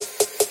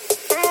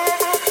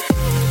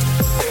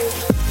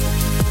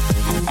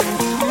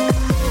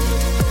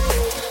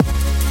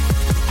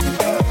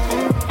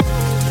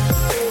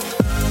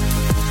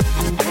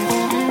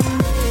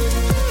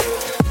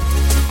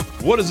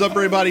What is up,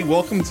 everybody?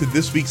 Welcome to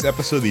this week's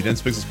episode of the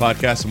Dense Pixels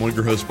Podcast. I'm one of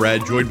your hosts,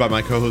 Brad, joined by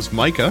my co-host,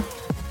 Micah.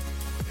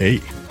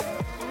 Hey.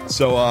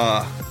 So,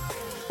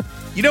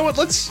 you know what?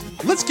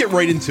 Let's get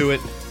right into it.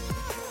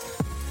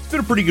 It's been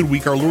a pretty good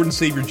week. Our Lord and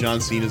Savior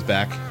John Cena is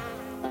back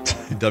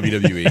in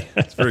WWE.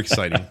 It's very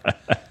exciting.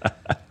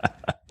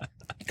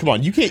 Come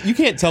on, you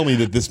can't tell me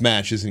that this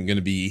match isn't going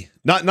to be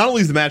not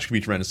only is the match going to be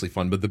tremendously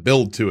fun, but the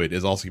build to it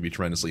is also going to be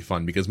tremendously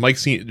fun because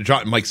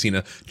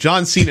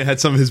John Cena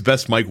had some of his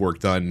best mic work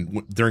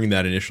done during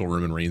that initial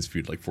Roman Reigns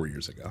feud like 4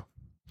 years ago.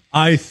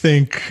 I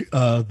think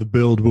the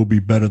build will be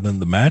better than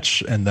the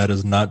match, and that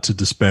is not to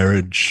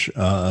disparage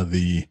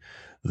the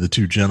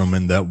two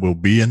gentlemen that will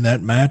be in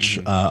that match.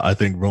 Mm-hmm. I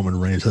think Roman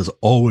Reigns has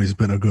always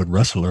been a good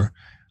wrestler.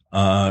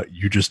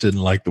 You just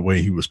didn't like the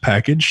way he was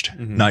packaged.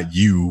 Mm-hmm. Not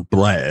you,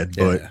 Brad,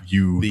 but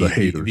the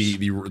haters.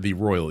 The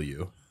royal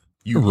you.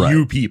 Right.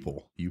 You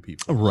people.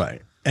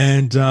 Right.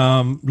 And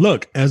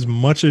look, as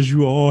much as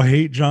you all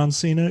hate John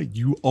Cena,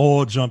 you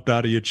all jumped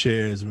out of your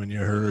chairs when you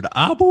heard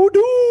Abu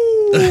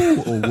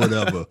Doo or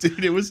whatever.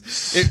 Dude,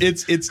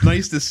 it's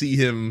nice to see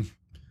him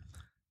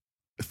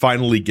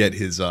finally get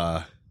his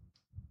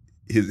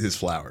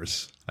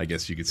flowers, I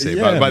guess you could say,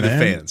 by the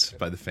fans.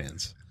 By the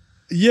fans.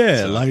 Yeah,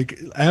 so. Like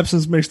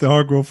absence makes the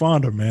heart grow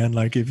fonder, man.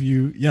 Like if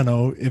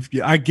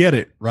I get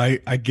it,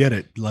 right? I get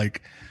it.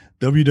 Like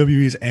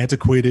WWE's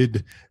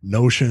antiquated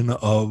notion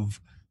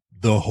of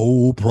the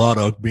whole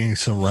product being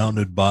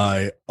surrounded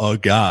by a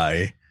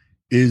guy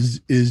is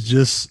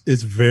just,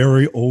 it's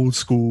very old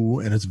school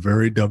and it's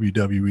very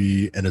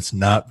WWE and it's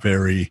not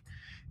very,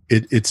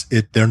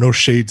 there are no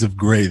shades of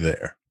gray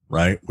there,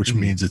 right? Which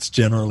means it's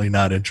generally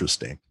not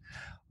interesting.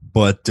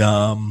 But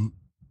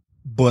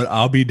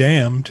I'll be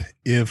damned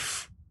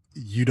if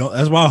you don't.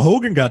 That's why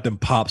Hogan got them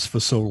pops for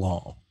so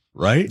long,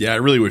 right? Yeah, I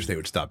really wish they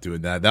would stop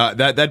doing that.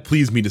 That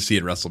pleased me to see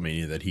at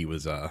WrestleMania that he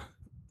was. There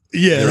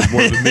was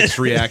more of a mixed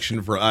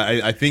reaction for.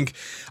 I think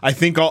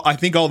all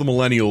the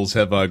millennials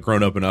have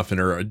grown up enough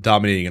and are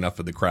dominating enough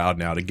of the crowd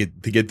now to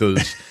get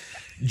those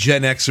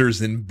Gen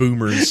Xers and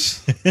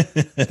Boomers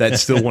that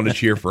still want to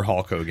cheer for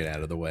Hulk Hogan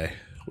out of the way.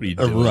 What are you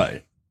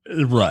doing?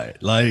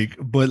 Right. Like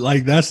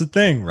that's the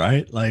thing,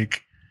 right?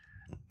 Like.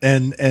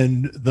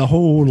 And the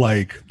whole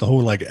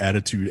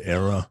attitude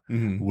era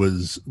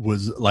was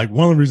like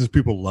one of the reasons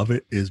people love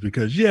it is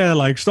because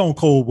like Stone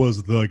Cold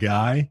was the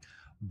guy,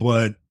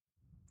 but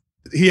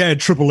he had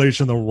Triple H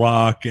and The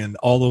Rock and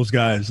all those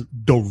guys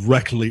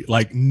directly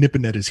like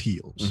nipping at his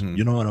heels. Mm-hmm.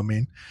 You know what I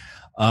mean?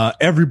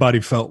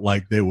 Everybody felt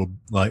like they were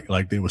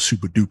like they were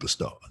super duper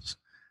stars.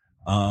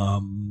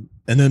 And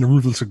then the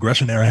Ruthless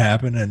Aggression era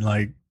happened, and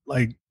like.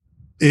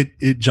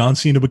 John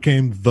Cena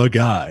became the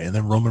guy, and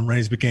then Roman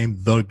Reigns became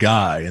the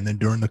guy, and then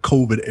during the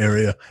COVID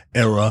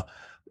era,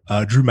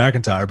 Drew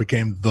McIntyre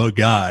became the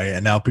guy,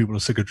 and now people are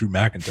sick of Drew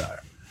McIntyre.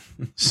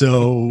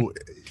 So,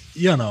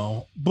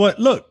 but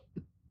look,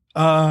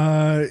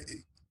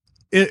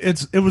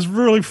 it was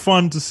really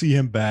fun to see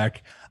him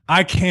back.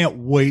 I can't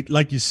wait,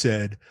 like you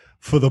said,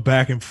 for the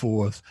back and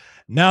forth.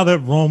 Now that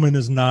Roman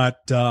is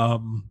not,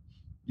 suffering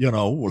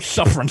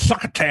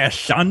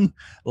succotash, son,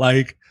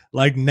 like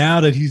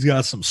now that he's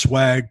got some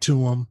swag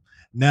to him,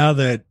 now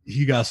that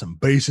he got some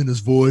bass in his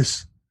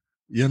voice,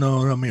 you know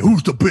what I mean?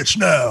 Who's the bitch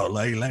now?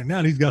 Like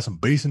now that he's got some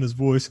bass in his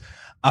voice,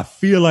 I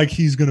feel like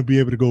he's going to be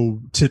able to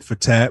go tit for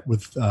tat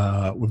with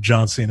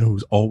John Cena,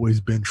 who's always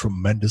been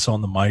tremendous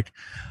on the mic,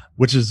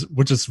 which is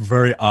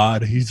very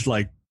odd. He's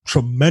like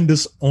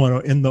tremendous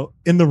in the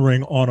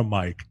ring on a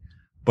mic,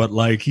 but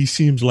like he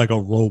seems like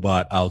a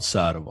robot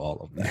outside of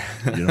all of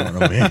that. You know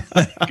what I mean?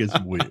 Like, it's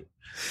weird.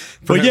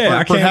 But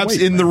perhaps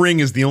in the ring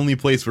is the only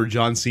place where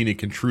John Cena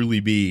can truly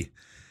be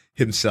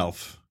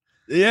himself.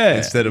 Yeah.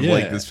 Instead of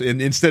like this,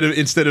 and instead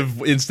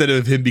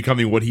of him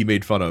becoming what he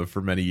made fun of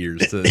for many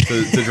years to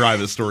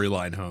drive a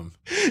storyline home,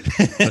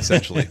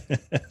 essentially.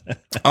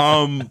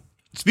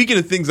 Speaking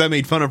of things I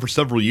made fun of for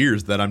several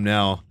years that I'm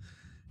now,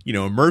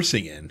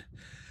 immersing in.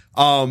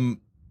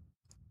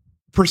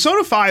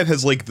 Persona 5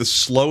 has like the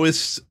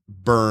slowest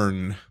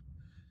burn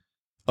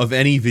of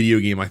any video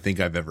game I think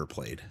I've ever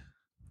played.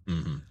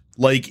 Mm-hmm.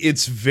 Like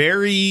it's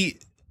very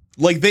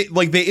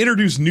they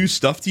introduce new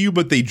stuff to you,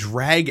 but they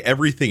drag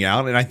everything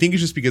out, and I think it's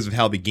just because of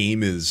how the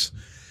game is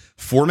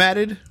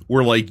formatted,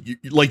 where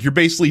like you're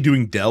basically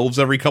doing delves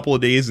every couple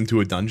of days into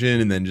a dungeon,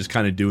 and then just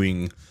kind of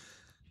doing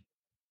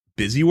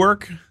busy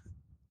work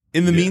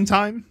in the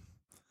meantime.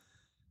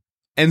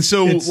 And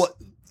so,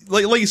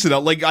 like you said,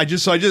 I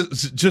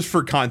just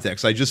for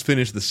context, I just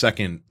finished the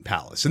second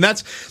palace, and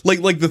that's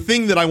like the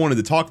thing that I wanted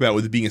to talk about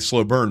with it being a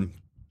slow burn.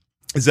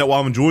 Is that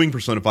while I'm enjoying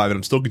Persona 5 and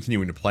I'm still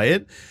continuing to play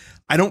it,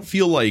 I don't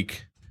feel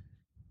like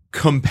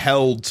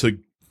compelled to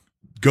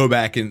go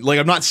back and like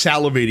I'm not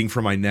salivating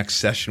for my next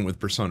session with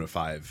Persona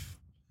 5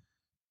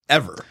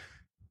 ever.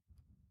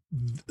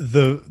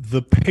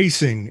 The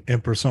pacing in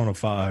Persona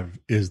 5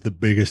 is the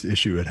biggest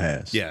issue it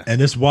has. Yeah.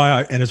 And it's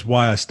why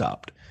I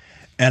stopped.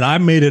 And I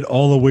made it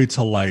all the way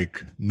to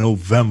like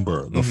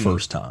November the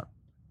first time.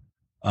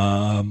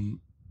 God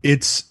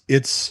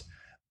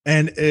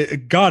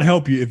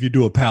help you if you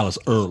do a palace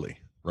early.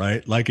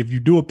 right? Like if you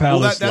do a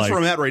palace, that's where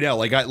I'm at right now.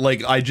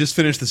 I just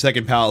finished the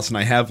second palace, and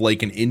I have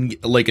like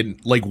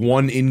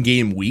one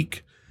in-game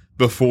week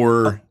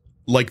before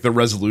like the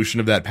resolution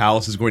of that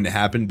palace is going to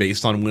happen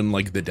based on when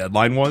like the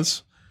deadline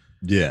was.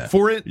 Yeah.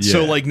 For it. Yeah.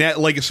 So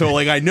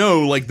I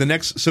know like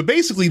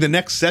basically the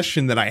next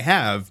session that I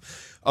have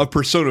of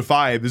Persona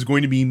 5 is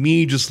going to be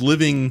me just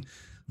living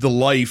the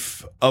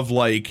life of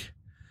like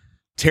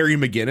Terry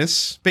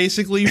McGinnis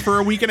basically for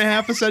a week and a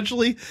half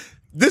essentially.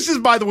 This is,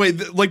 by the way,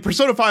 like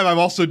Persona 5 I've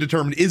also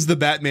determined is the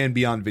Batman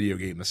Beyond video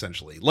game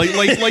essentially. Like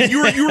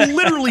you were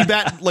literally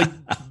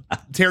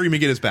Terry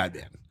McGinnis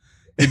Batman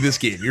in this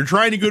game. You're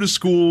trying to go to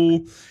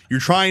school, you're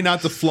trying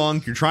not to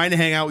flunk, you're trying to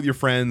hang out with your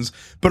friends,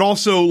 but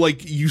also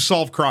like you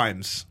solve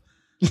crimes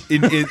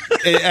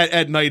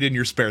at night in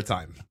your spare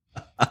time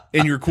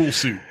in your cool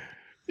suit.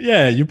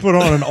 Yeah, you put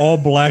on an all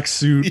black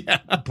suit,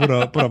 put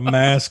a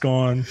mask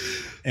on,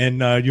 and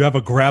you have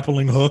a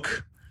grappling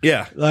hook.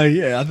 Yeah, like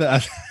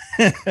yeah,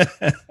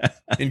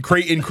 in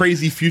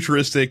crazy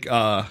futuristic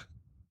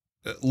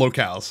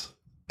locales.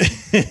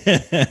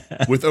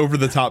 With over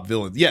the top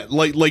villains. Yeah,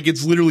 like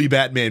it's literally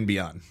Batman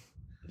Beyond.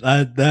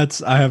 I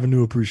have a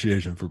new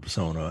appreciation for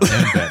Persona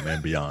and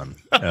Batman Beyond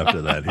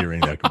after that, hearing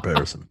that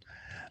comparison.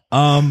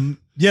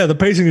 Yeah, the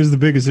pacing is the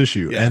biggest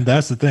issue, and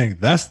that's the thing.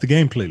 That's the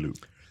gameplay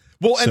loop.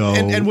 Well,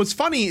 and what's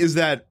funny is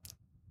that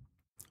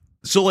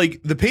so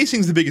like the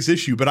pacing's the biggest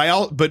issue,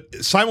 but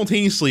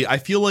simultaneously I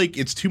feel like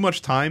it's too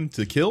much time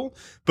to kill,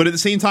 but at the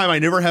same time I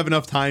never have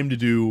enough time to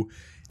do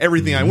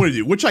everything I want to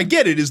do, which I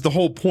get it is the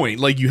whole point.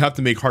 Like you have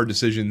to make hard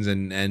decisions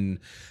and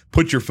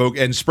put your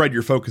and spread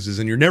your focuses,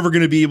 and you're never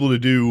going to be able to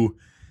do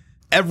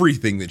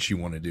everything that you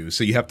want to do.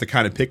 So you have to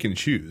kind of pick and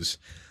choose.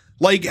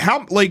 Like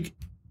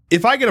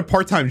if I get a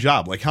part-time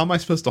job, like how am I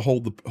supposed to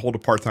hold a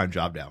part-time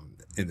job down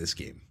in this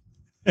game?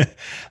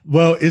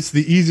 Well, it's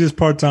the easiest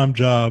part-time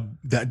job.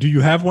 Do you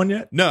have one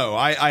yet? No,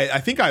 I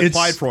think I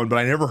applied for one, but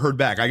I never heard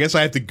back. I guess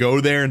I have to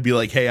go there and be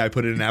like, hey, I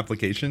put in an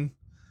application.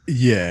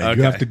 Yeah, okay.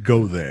 You have to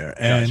go there.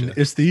 And Gotcha.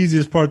 It's the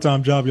easiest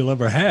part-time job you'll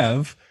ever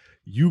have.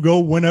 You go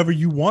whenever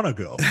you want to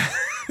go.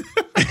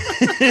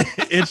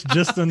 It's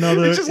just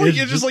another. It's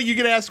just like you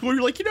get out of school.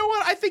 You're like, you know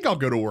what? I think I'll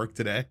go to work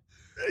today.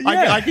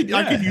 Yeah, I could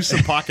use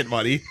some pocket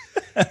money.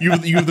 You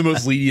have the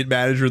most lenient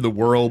manager in the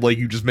world. Like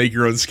you just make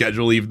your own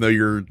schedule, even though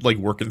you're like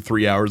working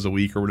 3 hours a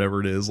week or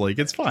whatever it is. Like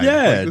it's fine.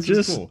 Yeah, like,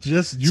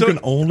 you can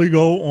only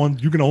go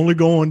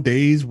on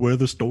days where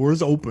the store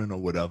is open or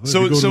whatever.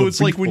 So it's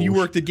like when you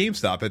worked at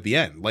GameStop at the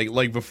end,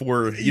 like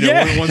before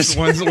once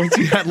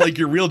you had like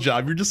your real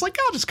job, you're just like,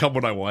 I'll just come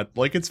when I want.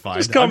 Like it's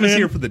fine. I'm just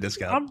here for the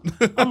discount.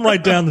 I'm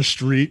right down the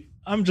street.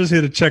 I'm just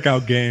here to check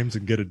out games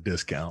and get a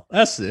discount.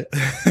 That's it.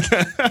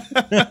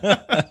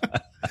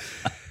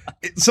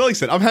 So like I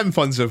said, I'm having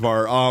fun so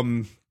far.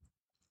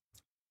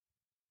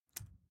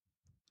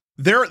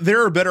 There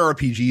are better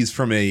RPGs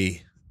from a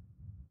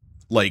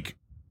like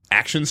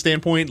action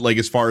standpoint, like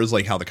as far as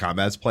like how the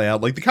combats play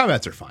out. Like the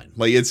combats are fine.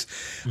 Like it's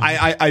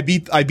I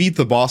beat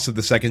the boss of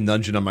the second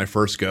dungeon on my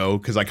first go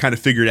because I kind of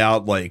figured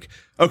out like,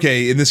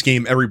 okay, in this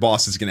game every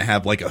boss is gonna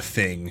have like a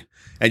thing.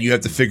 And you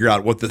have to figure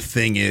out what the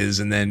thing is,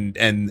 and then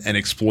and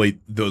exploit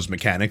those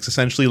mechanics.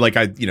 Essentially, like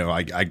I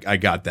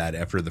got that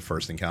after the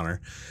first encounter.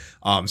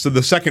 So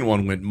the second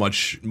one went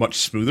much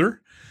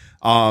smoother.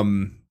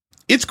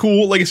 It's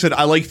cool. Like I said,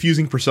 I like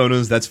fusing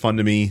personas. That's fun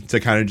to me to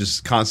kind of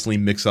just constantly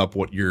mix up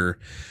what your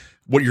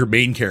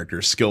main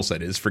character's skill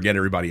set is. Forget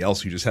everybody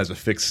else who just has a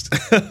fixed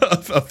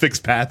a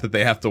fixed path that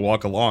they have to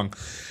walk along.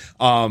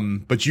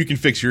 But you can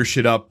fix your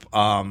shit up.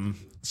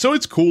 So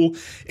it's cool.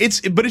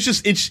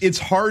 It's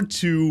hard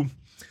to.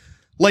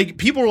 Like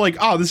people are like,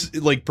 oh, this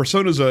like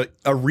Persona's a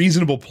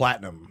reasonable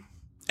platinum,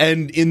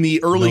 and in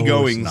the early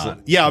goings,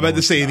 I'm about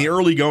to say in the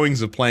early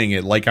goings of playing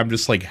it, like I'm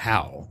just like,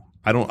 how?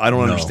 I don't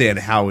understand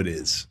how it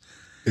is.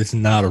 It's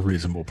not a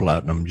reasonable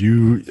platinum.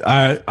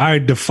 I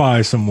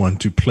defy someone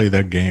to play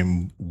that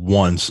game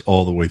once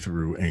all the way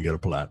through and get a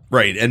platinum.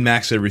 Right, and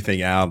max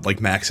everything out,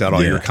 like max out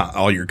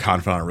all your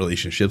confidant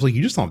relationships. Like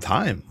you just don't have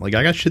time. Like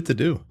I got shit to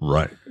do.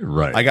 Right.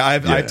 I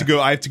have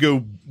to go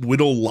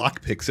whittle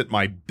lockpicks at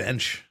my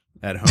bench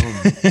at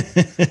home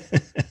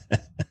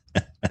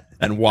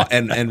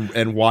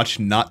and watch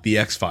Not the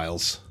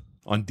X-Files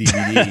on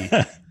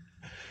DVD.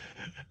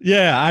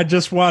 Yeah, I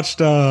just watched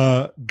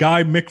Guy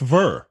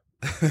McVer,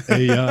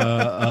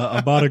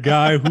 about a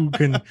guy who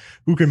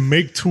can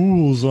make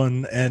tools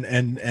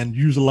and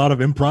use a lot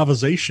of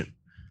improvisation.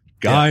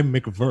 Guy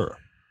McVer.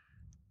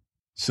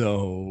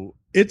 So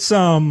it's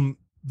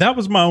that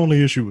was my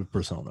only issue with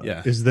Persona.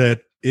 Yeah. Is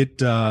that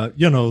it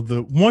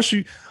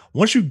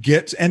once you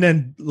get and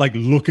then like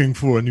looking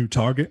for a new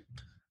target,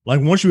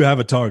 like once you have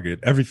a target,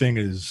 everything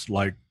is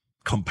like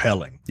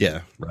compelling.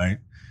 Yeah. Right.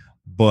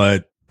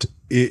 But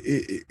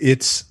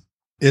it's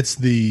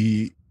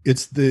the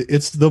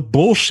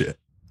bullshit,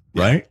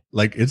 right?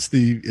 Like it's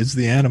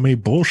the anime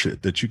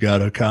bullshit that you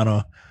gotta kind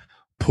of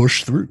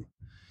push through.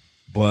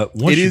 But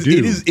once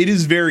it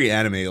is very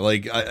anime.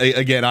 Like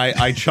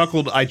I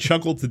chuckled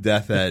to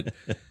death at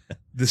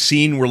the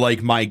scene where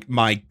like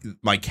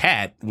my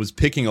cat was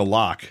picking a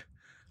lock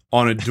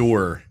on a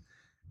door,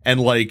 and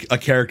like a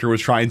character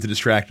was trying to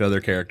distract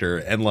another character,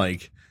 and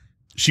like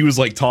she was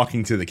like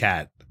talking to the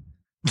cat.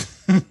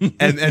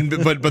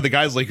 but the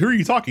guy's like, who are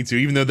you talking to?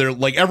 Even though they're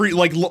like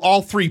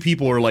all three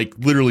people are like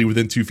literally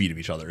within 2 feet of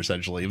each other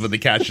essentially, but the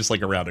cat's just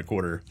like around a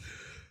corner.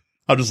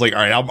 I'm just like, all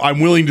right,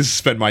 I'm willing to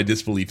suspend my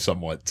disbelief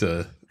somewhat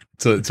to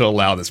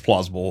allow this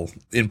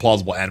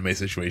implausible anime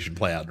situation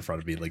play out in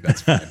front of me. Like,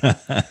 that's fine.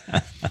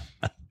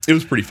 It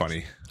was pretty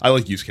funny. I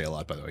like Yusuke a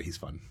lot, by the way. He's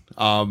fun.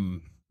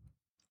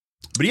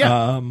 But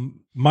yeah,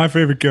 my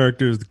favorite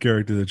character is the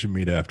character that you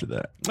meet after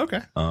that.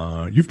 Okay.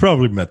 You've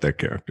probably met that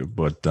character,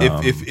 but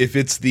if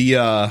it's the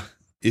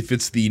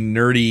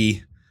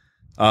nerdy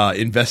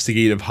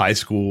investigative high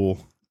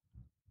school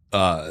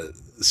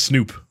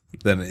Snoop,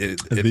 then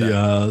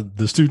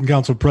the student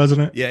council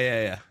president.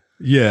 Yeah.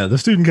 The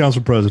student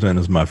council president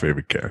is my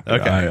favorite character.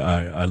 Okay.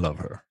 I love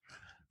her.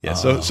 Yeah.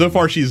 So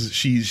far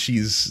she's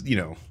you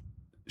know,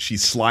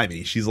 she's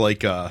slimy. She's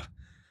like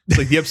it's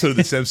like the episode of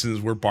The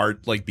Simpsons where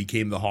Bart like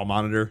became the hall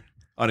monitor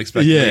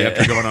unexpectedly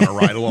after going on a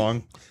ride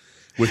along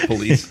with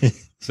police.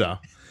 So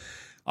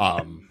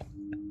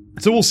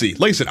we'll see.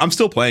 Like I said, I'm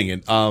still playing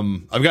it.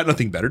 I've got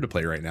nothing better to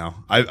play right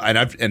now.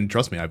 And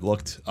trust me, I've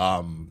looked.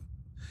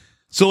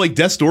 So like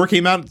Death's Door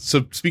came out.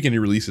 So speaking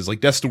of releases, like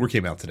Death's Door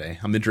came out today.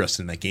 I'm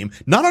interested in that game.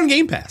 Not on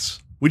Game Pass,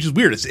 which is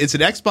weird. It's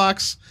an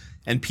Xbox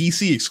and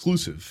PC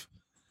exclusive,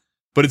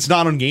 but it's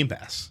not on Game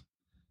Pass.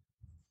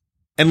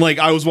 And like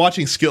I was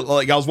watching Skill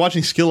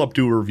Up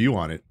do a review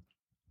on it,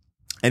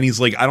 and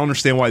he's like, I don't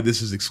understand why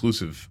this is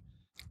exclusive,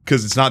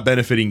 because it's not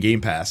benefiting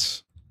Game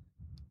Pass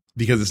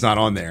because it's not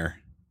on there.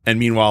 And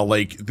meanwhile,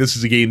 like this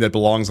is a game that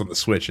belongs on the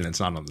Switch and it's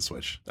not on the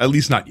Switch, at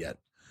least not yet.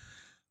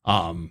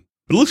 But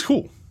it looks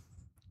cool.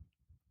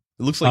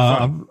 It looks like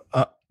fun.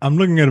 I'm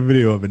looking at a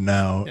video of it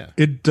now. Yeah.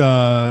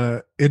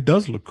 It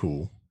does look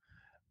cool.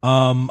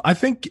 I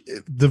think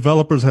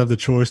developers have the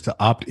choice to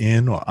opt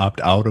in or opt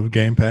out of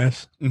Game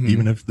Pass,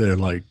 even if they're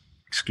like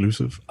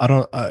exclusive. I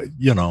don't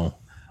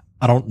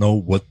know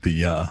what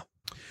the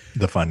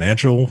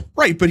financial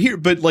right, but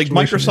like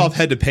Microsoft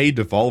had to pay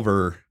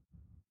Devolver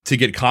to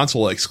get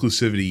console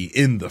exclusivity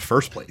in the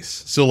first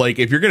place. So like,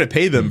 if you're going to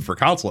pay them for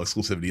console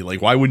exclusivity,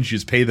 like why wouldn't you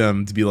just pay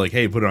them to be like,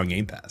 hey, put it on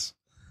Game Pass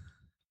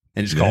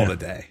and just call it a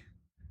day?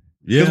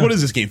 Yeah. Because what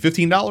is this game?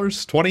 $15,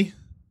 $20?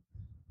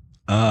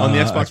 On the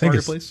Xbox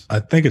Marketplace? I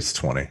think it's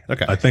 20.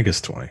 Okay. I think it's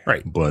 20.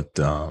 Right. But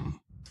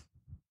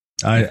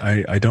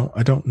I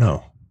don't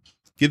know.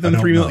 Give them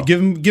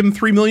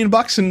 $3 million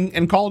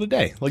and call it a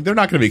day. Like they're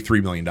not going to make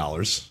 $3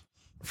 million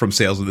from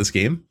sales of this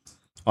game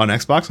on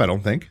Xbox, I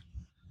don't think.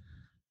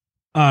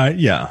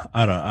 Yeah,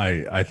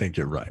 I think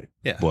you're right.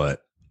 Yeah.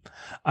 But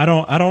I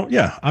don't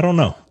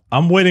know.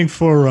 I'm waiting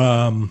for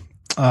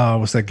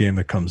what's that game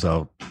that comes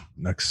out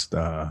next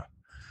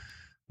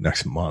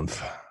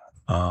month?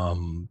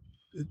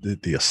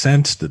 The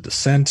Ascent, the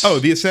Descent. Oh,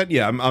 the Ascent.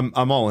 Yeah,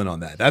 I'm all in on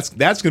that. That's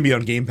going to be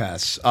on Game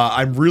Pass.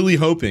 I'm really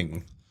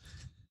hoping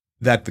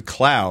that the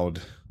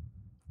cloud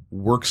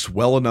works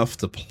well enough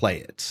to play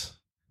it,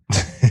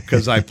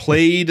 because I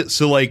played.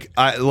 So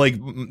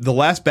the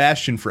last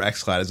bastion for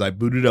xCloud is I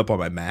booted up on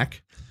my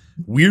Mac.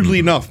 Weirdly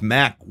enough,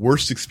 Mac,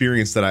 worst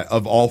experience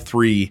of all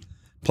three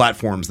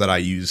platforms that I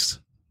used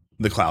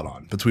the cloud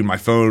on, between my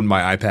phone,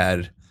 my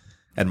iPad,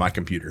 and my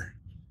computer.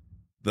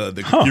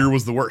 The computer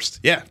was the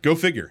worst. Yeah, go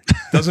figure.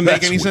 Doesn't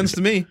make any sense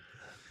to me.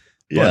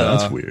 Yeah,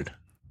 that's weird.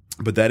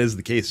 But that is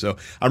the case. So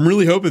I'm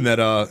really hoping that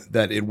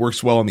it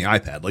works well on the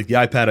iPad. Like the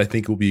iPad, I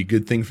think will be a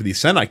good thing for the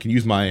Ascent. I can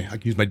use my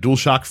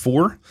DualShock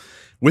 4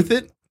 with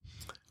it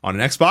on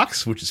an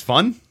Xbox, which is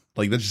fun.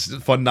 Like that's just a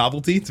fun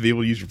novelty to be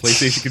able to use your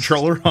PlayStation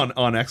controller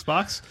on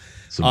Xbox.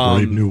 It's a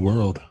brave new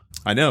world.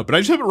 I know, but I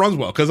just hope it runs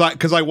well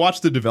because I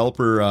watched the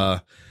developer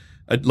a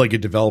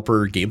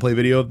developer gameplay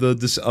video of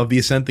the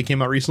Ascent that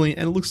came out recently,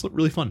 and it looks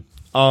really fun.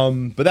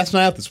 But that's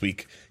not out this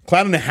week.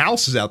 Cloud in the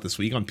House is out this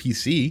week on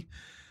PC.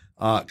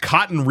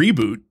 Cotton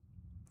Reboot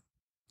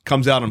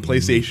comes out on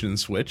PlayStation and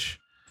Switch.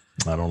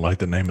 I don't like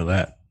the name of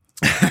that.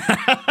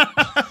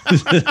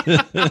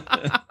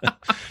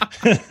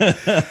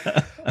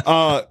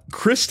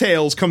 Chris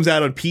Tales comes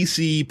out on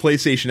PC,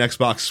 PlayStation,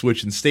 Xbox,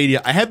 Switch, and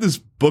Stadia. I have this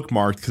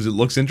bookmarked because it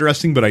looks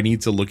interesting, but I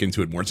need to look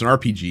into it more. It's an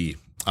RPG,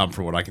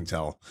 from what I can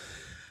tell.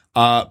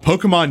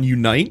 Pokemon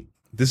Unite.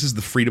 This is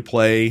the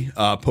free-to-play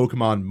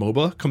Pokemon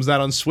MOBA, comes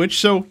out on Switch.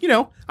 So, I'm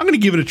going to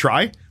give it a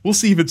try. We'll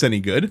see if it's any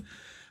good.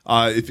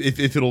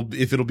 If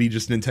it'll be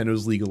just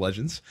Nintendo's League of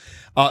Legends.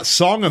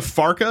 Song of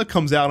Farka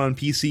comes out on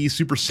PC.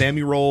 Super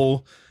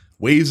Samuroll,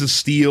 Waves of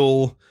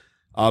Steel,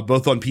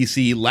 both on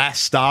PC.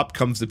 Last Stop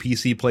comes to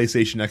PC,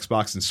 PlayStation,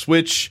 Xbox, and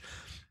Switch.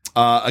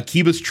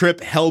 Akiba's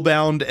Trip,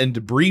 Hellbound, and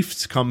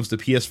Debriefed comes to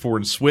PS4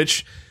 and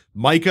Switch.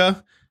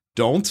 Micah,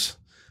 don't.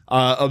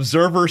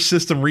 Observer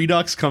System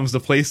Redux comes to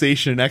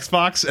PlayStation and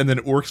Xbox, and then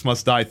Orcs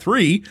Must Die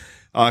 3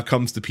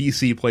 comes to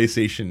PC,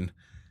 PlayStation,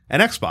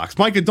 and Xbox.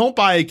 Micah, don't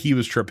buy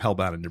Akiba's Trip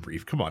Hellbound and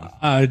Debrief. Come on.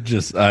 I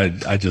just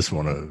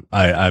want to.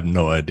 I have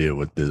no idea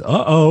what this.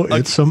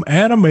 It's some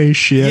anime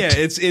shit. Yeah,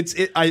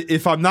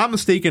 if I'm not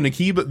mistaken,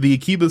 the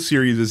Akiba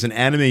series is an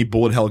anime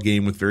bullet hell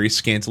game with very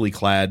scantily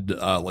clad,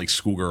 like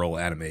schoolgirl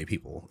anime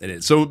people in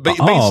it. So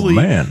basically,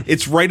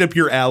 it's right up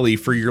your alley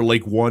for your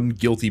like one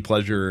guilty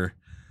pleasure,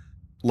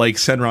 like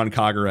Senran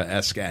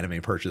Kagura-esque anime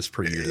purchase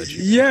per year that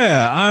you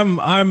Yeah,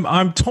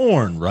 I'm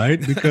torn, right?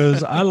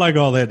 Because I like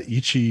all that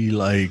ichi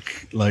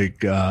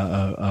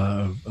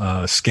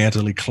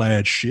scantily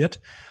clad shit,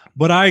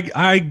 but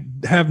I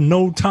have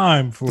no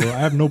time for I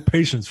have no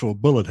patience for a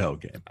bullet hell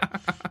game.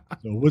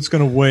 So what's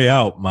going to weigh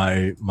out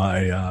my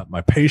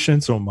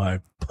patience or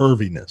my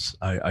perviness?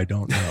 I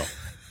don't know.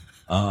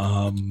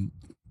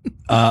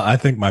 I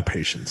think my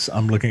patience.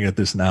 I'm looking at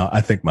this now.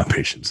 I think my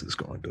patience is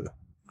going to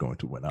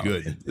win out.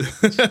 Good.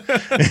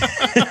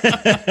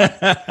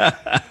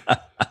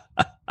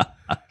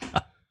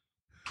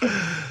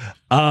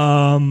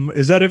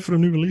 Is that it for the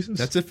new releases?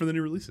 That's it for the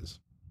new releases.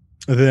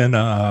 Then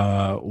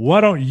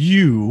why don't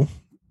you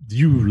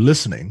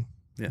listening,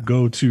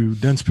 go to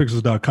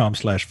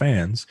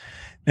densepixels.com/fans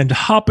and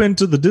hop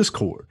into the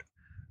Discord.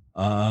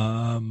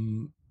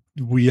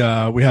 We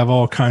have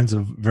all kinds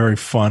of very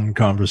fun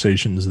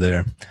conversations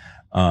there.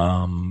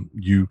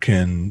 You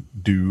can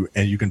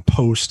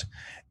post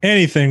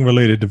anything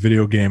related to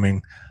video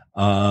gaming.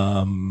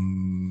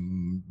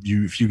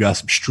 If you got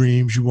some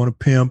streams you want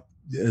to pimp,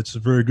 it's a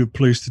very good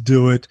place to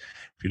do it.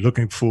 If you're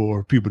looking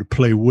for people to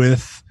play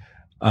with,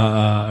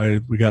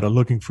 we got a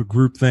looking for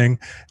group thing.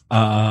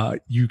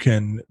 You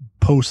can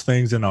post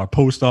things in our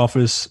post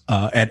office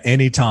at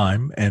any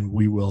time, and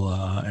we will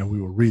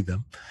read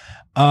them.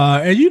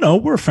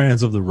 And we're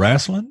fans of the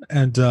wrestling,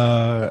 and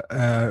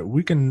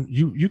you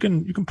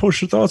can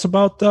post your thoughts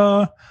about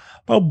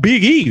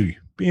Big E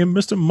being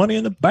Mr. Money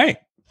in the Bank.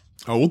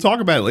 Oh, we'll talk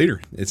about it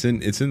later. It's in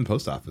the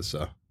post office.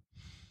 So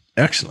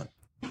excellent.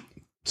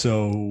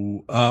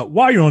 So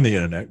while you're on the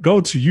internet,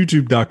 go to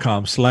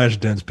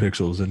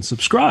youtube.com/densepixels and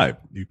subscribe.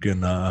 You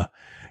can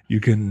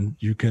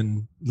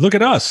look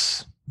at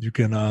us. You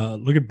can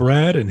look at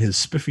Brad and his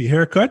spiffy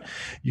haircut.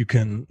 You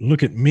can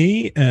look at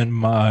me and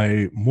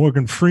my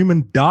Morgan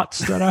Freeman dots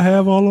that I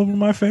have all over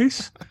my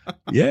face.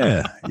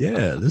 Yeah.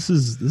 This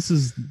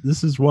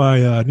is why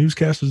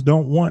newscasters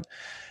don't want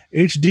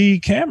HD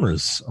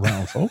cameras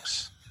around,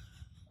 folks,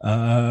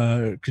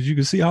 because you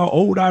can see how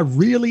old I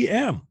really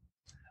am.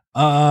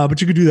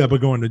 But you can do that by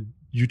going to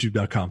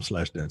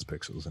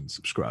youtube.com/densepixels and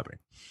subscribing.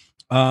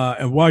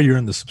 And while you're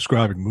in the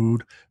subscribing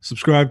mood,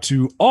 subscribe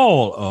to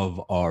all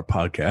of our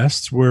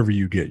podcasts wherever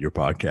you get your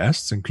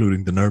podcasts,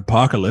 including the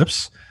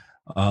Nerdpocalypse,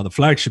 the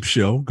flagship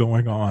show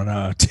going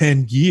on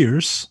 10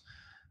 years.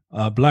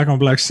 Black on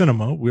Black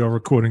Cinema. We are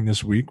recording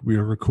this week. We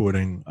are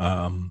recording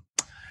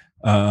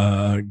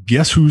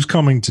Guess Who's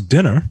Coming to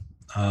Dinner,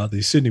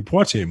 the Sidney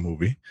Poitier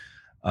movie,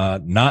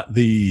 not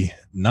the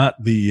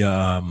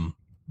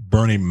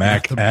Bernie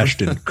Mac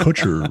Ashton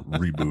Kutcher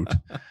reboot.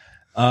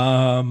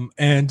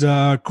 And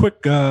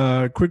quick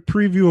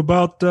preview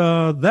about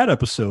that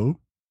episode.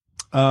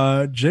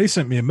 Jay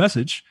sent me a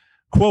message,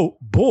 quote,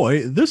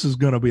 "Boy, this is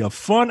going to be a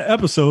fun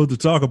episode to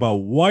talk about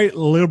white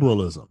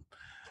liberalism."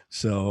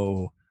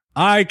 So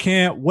I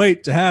can't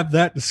wait to have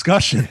that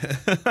discussion.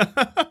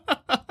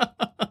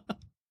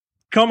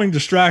 Coming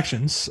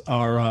Distractions,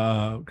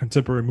 our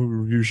contemporary movie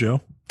review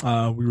show.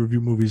 We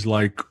review movies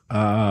like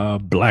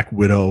Black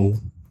Widow,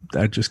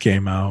 that just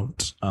came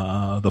out,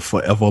 The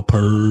Forever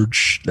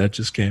Purge, that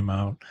just came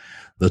out,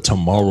 The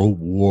Tomorrow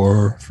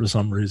War, for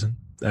some reason,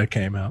 that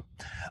came out.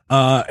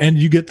 And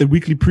you get the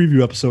weekly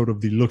preview episode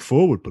of the Look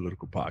Forward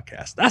Political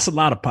Podcast. That's a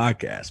lot of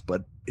podcasts,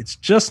 but it's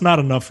just not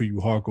enough for you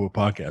hardcore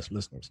podcast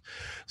listeners.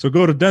 So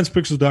go to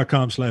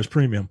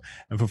densepixels.com/premium.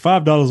 And for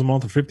 $5 a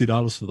month or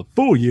 $50 for the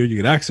full year, you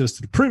get access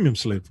to the premium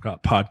slate of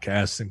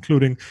podcasts,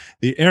 including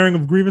the Airing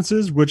of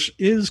Grievances, which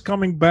is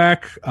coming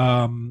back.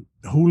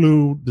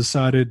 Hulu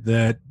decided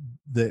that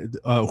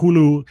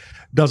Hulu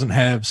doesn't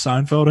have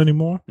Seinfeld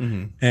anymore,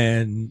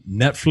 and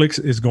Netflix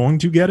is going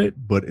to get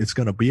it, but it's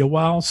going to be a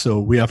while, so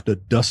we have to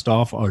dust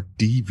off our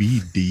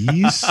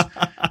DVDs.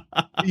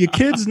 You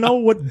kids know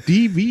what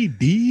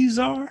DVDs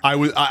are?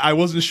 I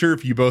wasn't sure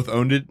if you both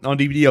owned it on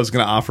DVD. I was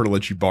going to offer to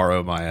let you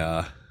borrow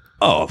my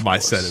my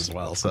set as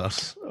well.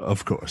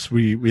 Of course,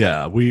 we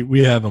have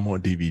them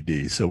on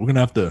DVD, so we're going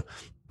to have to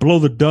blow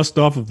the dust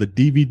off of the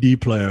DVD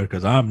player,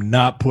 because I'm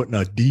not putting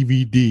a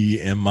DVD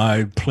in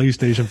my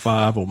PlayStation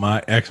 5 or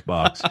my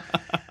Xbox.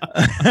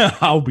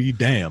 I'll be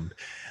damned.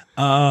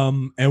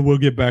 And we'll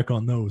get back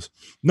on those.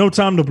 No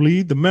Time to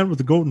Bleed, The Men with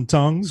the Golden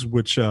Tongues,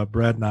 which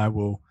Brad and I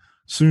will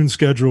soon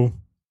schedule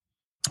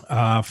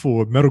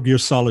for Metal Gear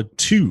Solid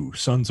 2,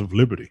 Sons of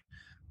Liberty.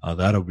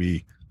 That'll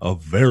be a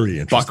very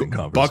interesting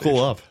conversation. Buckle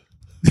up.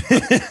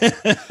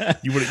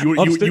 You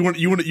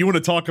want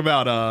to talk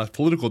about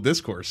political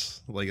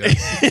discourse like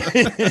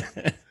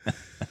that?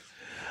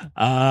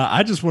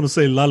 I just want to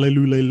say "la le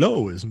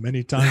lo" as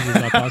many times as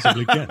I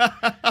possibly can.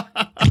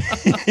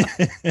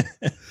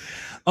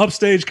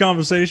 upstage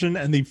conversation,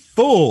 and the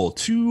full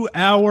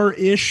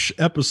 2-hour-ish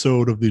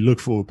episode of the Look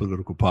Forward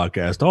Political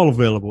Podcast, all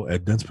available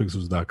at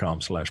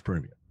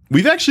densepixels.com/premium.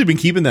 We've actually been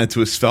keeping that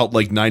to us felt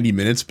like 90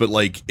 minutes, but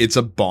like it's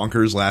a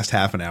bonkers last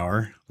half an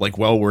hour, like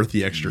well worth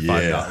the extra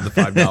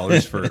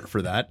 $5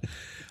 for that.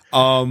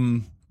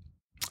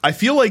 I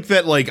feel like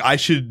that, like I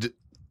should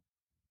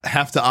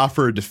have to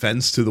offer a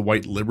defense to the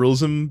white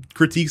liberalism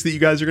critiques that you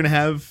guys are going to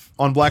have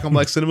on Black on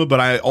Black cinema, but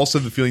I also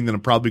have the feeling that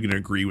I'm probably going to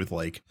agree with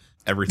like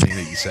everything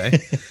that you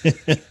say.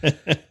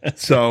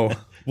 So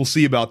we'll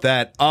see about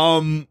that.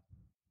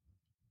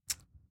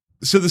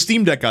 So the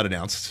Steam Deck got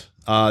announced.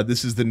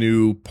 This is the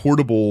new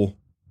portable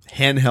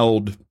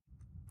handheld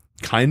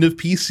kind of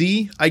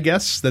PC, I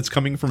guess, that's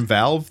coming from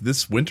Valve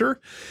this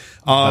winter.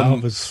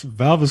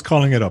 Valve is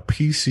calling it a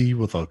PC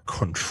with a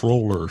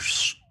controller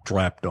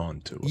strapped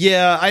onto it.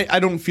 Yeah, I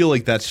don't feel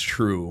like that's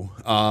true.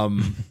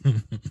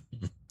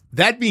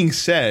 That being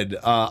said,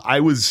 I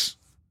was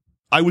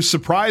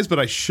surprised, but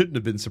I shouldn't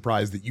have been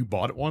surprised that you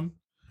bought one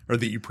or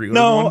that you pre-ordered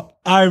one. No,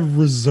 I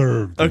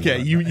reserved.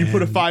 Okay, you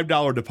put a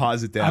 $5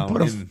 deposit down.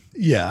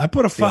 I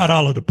put a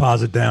 $5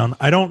 deposit down.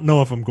 I don't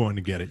know if I'm going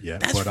to get it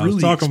yet. That's but really I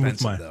was talking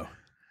expensive, with though.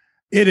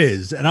 It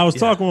is. And I was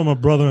talking with my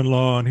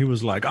brother-in-law, and he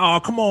was like, oh,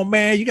 come on,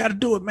 man. You got to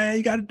do it, man.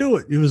 You got to do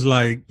it. He was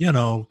like,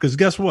 because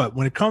guess what?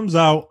 When it comes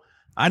out,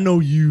 I know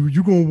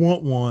you're going to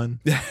want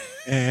one.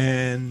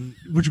 And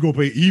what you going to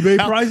pay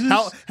eBay prices?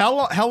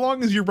 How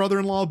long has your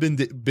brother-in-law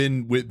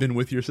been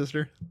with your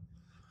sister?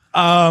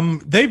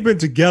 They've been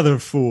together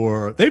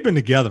for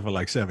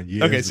like 7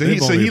 years. Okay, so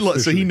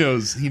he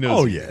knows.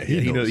 Oh yeah,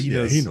 he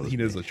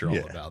knows what you're all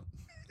about.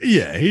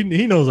 Yeah,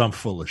 he knows I'm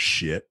full of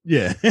shit.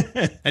 Yeah,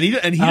 and he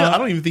I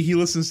don't even think he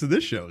listens to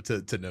this show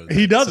to know that.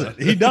 He doesn't.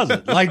 He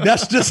doesn't. Like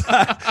that's just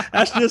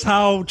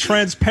how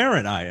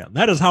transparent I am.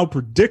 That is how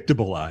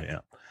predictable I am,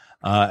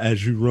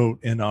 as you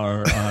wrote in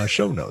our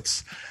show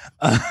notes.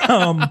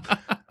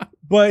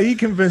 But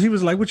he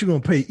was like, what you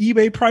going to pay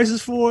eBay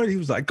prices for it? He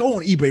was like, go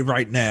on eBay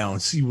right now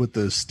and see what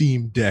the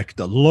Steam Deck,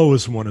 the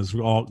lowest one, is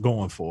all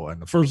going for.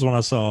 And the first one I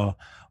saw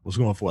was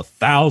going for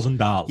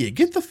 $1,000. Yeah,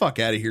 get the fuck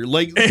out of here.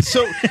 Like,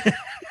 so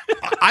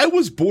I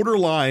was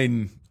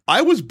borderline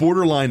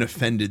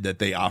offended that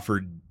they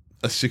offered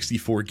a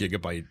 64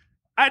 gigabyte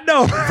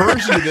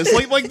version of this.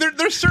 Like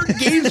there's certain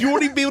games you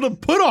won't even be able to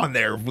put on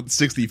there with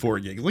 64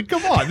 gigs. Like,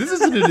 come on, this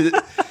isn't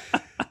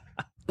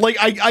like,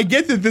 I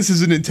get that this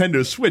is a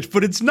Nintendo Switch,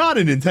 but it's not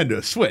a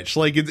Nintendo Switch.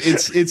 Like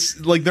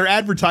it's like they're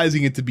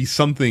advertising it to be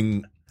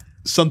something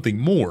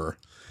more.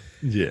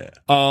 Yeah.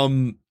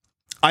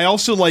 I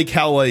also like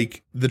how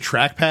like the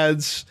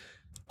trackpads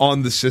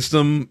on the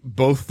system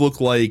both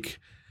look like,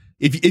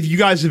 if you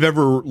guys have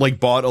ever like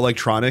bought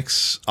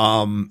electronics,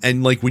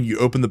 and like when you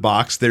open the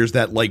box, there's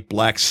that like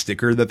black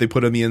sticker that they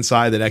put on the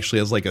inside that actually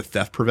has like a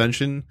theft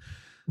prevention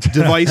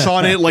device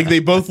on it. Like they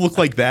both look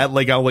like that.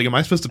 Like am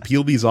I supposed to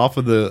peel these off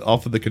of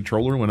the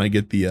controller when I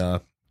get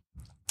the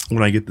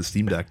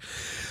Steam Deck?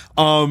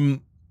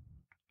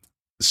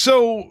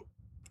 So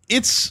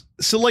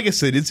like I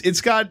said,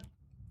 it's got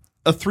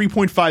a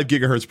 3.5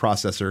 gigahertz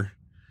processor.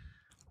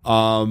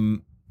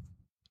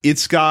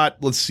 It's got,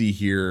 let's see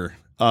here,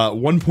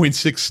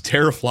 1.6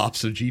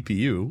 teraflops of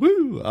GPU.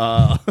 Woo!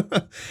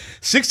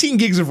 16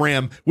 gigs of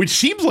RAM, which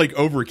seems like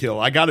overkill.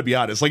 I got to be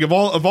honest. Like of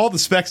all the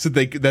specs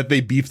that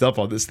they beefed up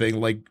on this thing,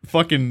 like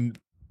fucking,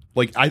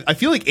 like I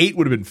feel like 8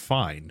 would have been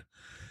fine.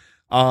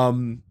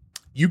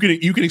 You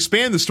can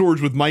expand the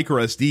storage with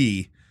micro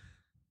SD.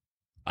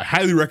 I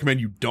highly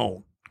recommend you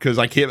don't, because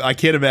I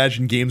can't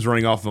imagine games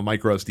running off of a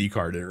micro SD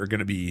card are going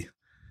to be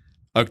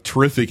a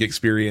terrific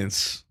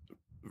experience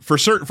for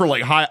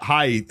like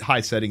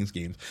high settings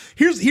games.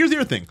 Here's the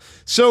other thing.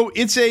 So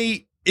it's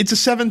a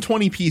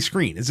 720p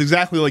screen. It's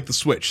exactly like the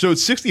Switch. So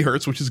it's 60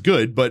 hertz, which is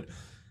good, but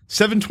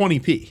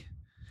 720p.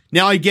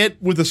 Now I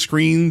get with a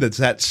screen that's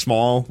that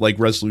small, like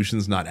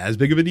resolution's not as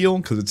big of a deal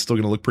because it's still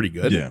going to look pretty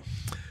good. Yeah.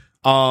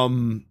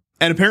 And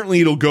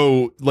apparently it'll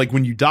go, like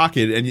when you dock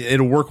it, and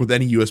it'll work with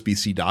any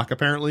USB-C dock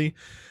apparently.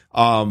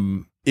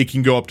 It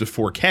can go up to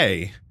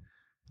 4K,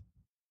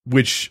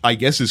 which I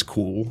guess is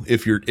cool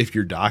if your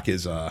dock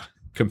is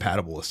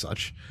compatible as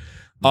such.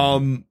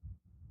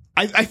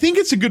 I think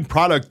it's a good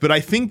product, but I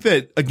think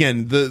that,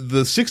 again,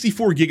 the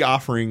 64 gig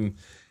offering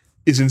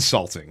is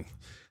insulting.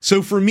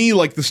 So for me,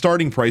 like the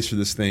starting price for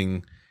this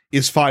thing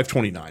is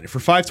 $529. For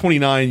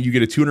 $529, you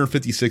get a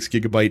 256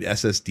 gigabyte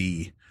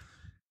SSD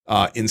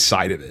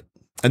inside of it.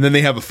 And then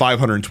they have a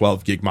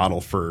 512 gig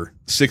model for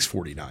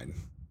 $649,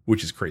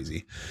 which is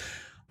crazy.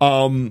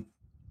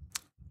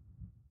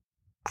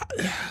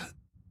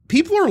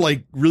 People are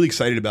like really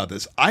excited about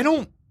this. I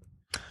don't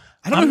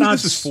know who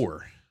this is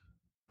for.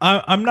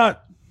 I'm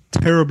not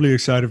terribly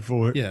excited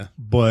for it. Yeah,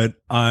 but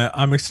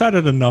I'm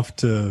excited enough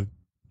to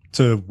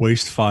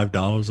waste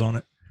 $5 on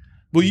it.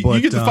 Well,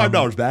 you get the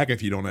 $5 back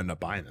if you don't end up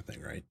buying the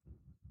thing, right?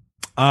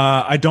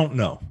 I don't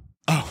know.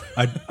 Oh,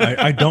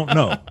 I don't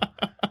know.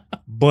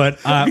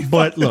 But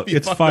look,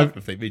 it's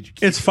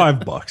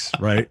 $5,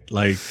 right?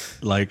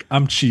 Like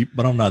I'm cheap,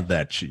 but I'm not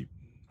that cheap.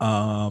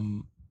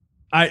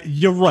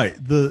 You're right.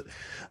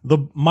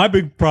 My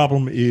big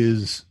problem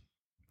is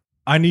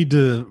I need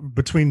to,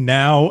 between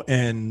now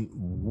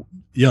and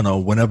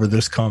whenever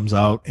this comes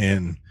out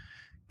in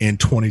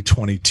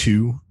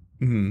 2022,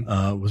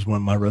 was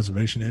when my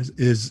reservation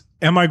is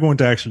am I going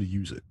to actually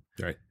use it?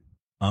 Right.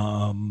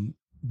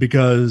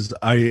 Because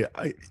I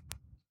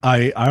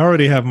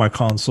already have my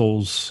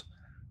consoles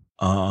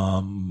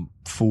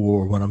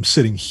for when I'm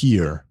sitting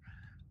here.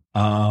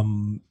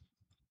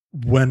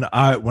 When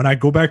I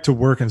go back to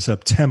work in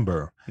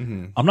September,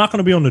 I'm not going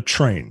to be on the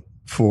train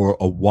for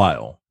a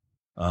while,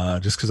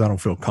 just because I don't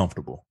feel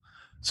comfortable.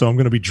 So I'm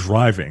going to be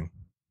driving.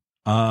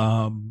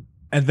 And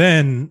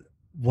then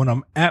when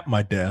I'm at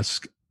my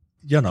desk,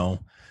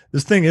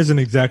 this thing isn't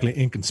exactly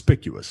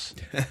inconspicuous.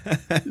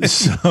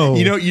 So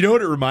you know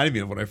what it reminded me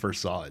of when I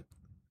first saw it.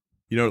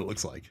 You know what it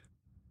looks like?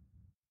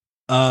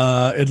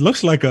 It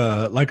looks like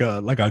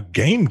a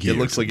Game Gear. It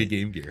looks like a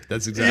Game Gear.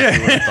 That's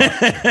exactly what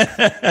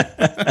I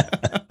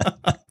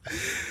thought.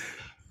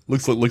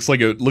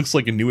 looks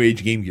like a new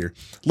age Game Gear.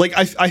 Like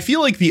I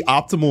feel like the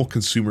optimal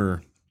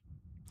consumer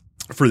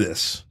for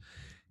this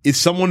is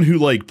someone who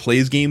like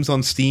plays games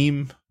on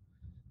Steam,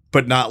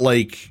 but not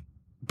like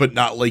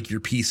your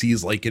PC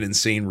is like an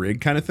insane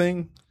rig kind of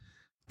thing.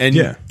 And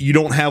you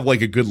don't have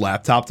like a good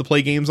laptop to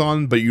play games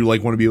on, but you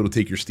like want to be able to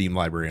take your Steam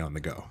library on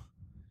the go.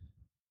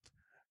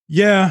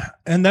 Yeah,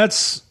 and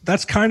that's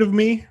kind of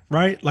me,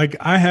 right? Like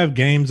I have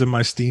games in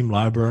my Steam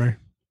library,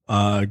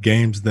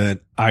 games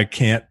that I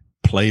can't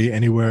play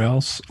anywhere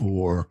else,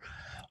 or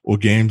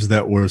games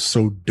that were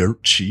so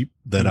dirt cheap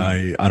that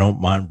I don't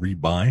mind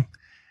rebuying.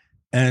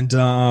 And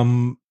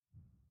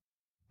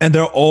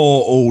they're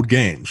all old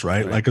games,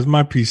 right? Like, cause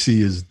my PC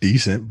is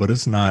decent, but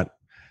it's not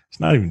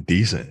even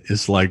decent.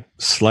 It's like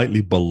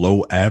slightly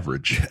below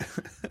average,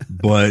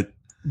 but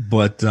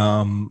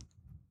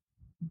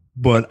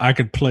I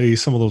could play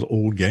some of those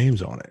old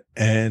games on it,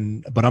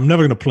 but I'm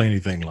never going to play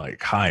anything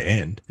like high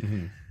end.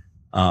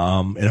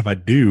 And if I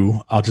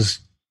do, I'll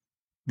just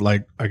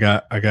like, I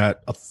got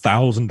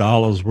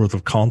 $1,000 worth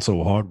of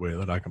console hardware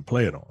that I can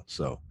play it on.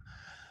 So,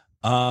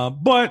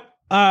 but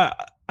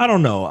I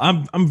don't know.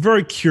 I'm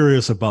very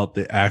curious about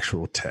the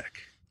actual tech.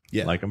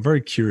 Yeah. Like I'm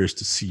very curious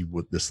to see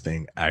what this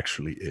thing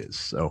actually is.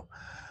 So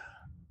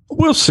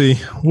we'll see.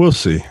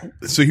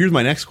 So here's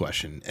my next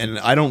question. And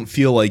I don't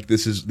feel like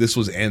this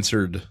was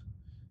answered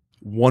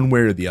one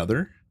way or the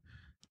other.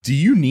 Do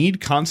you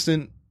need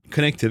constant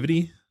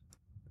connectivity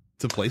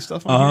to play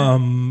stuff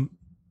on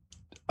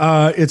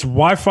here? It's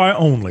Wi-Fi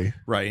only.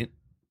 Right.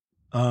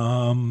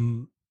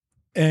 And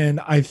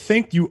I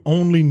think you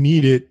only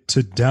need it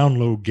to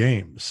download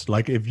games.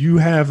 Like if you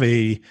have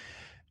a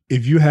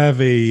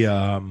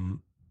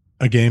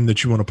game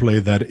that you want to play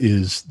that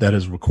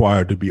is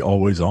required to be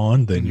always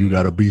on, then you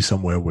got to be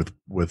somewhere with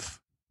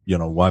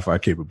Wi-Fi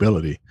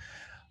capability.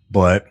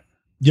 But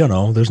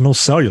there's no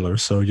cellular,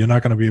 so you're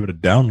not going to be able to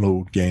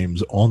download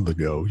games on the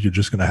go. You're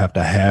just going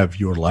to have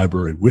your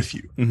library with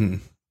you.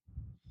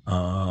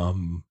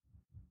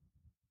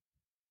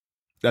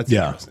 That's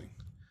interesting.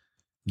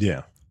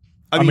 Yeah.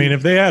 I mean,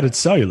 if they added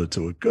cellular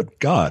to it, good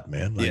God,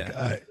 man! Like,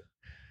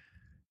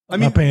 I'm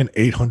not paying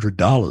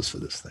 $800 for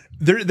this thing.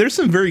 There's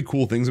some very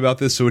cool things about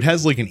this. So it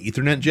has like an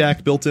Ethernet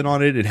jack built in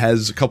on it. It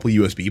has a couple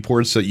USB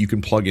ports so you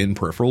can plug in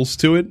peripherals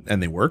to it,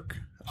 and they work,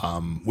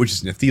 which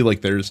is nifty.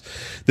 Like there's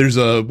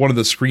one of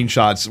the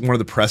screenshots, one of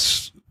the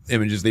press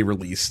images they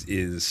released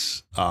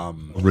is a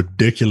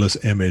ridiculous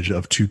image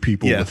of two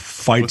people with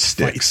fight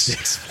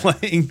sticks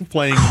playing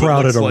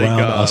crowded around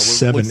a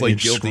 7-inch like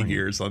Guilty screen.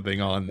 Gear or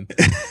something on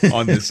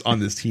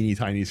this teeny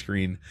tiny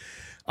screen.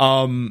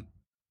 Yeah,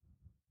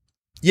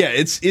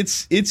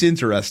 it's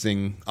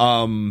interesting.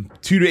 2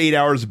 to 8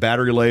 hours of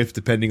battery life,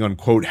 depending on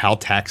quote how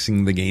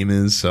taxing the game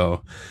is.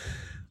 So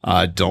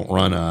don't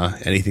run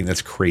anything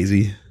that's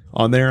crazy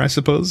on there, I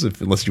suppose,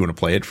 unless you want to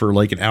play it for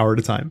like an hour at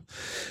a time.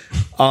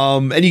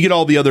 And you get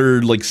all the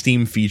other like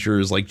Steam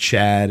features like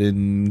chat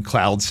and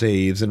cloud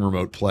saves and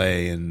remote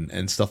play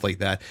and stuff like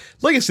that.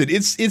 Like I said,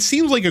 it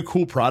seems like a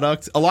cool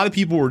product. A lot of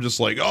people were just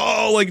like,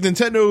 oh, like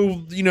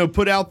Nintendo,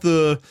 put out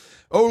the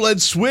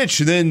OLED Switch,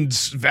 and then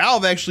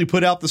Valve actually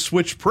put out the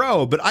Switch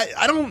Pro. But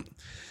I don't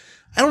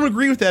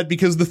agree with that,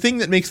 because the thing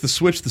that makes the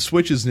Switch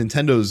is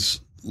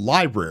Nintendo's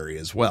library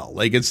as well.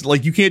 Like it's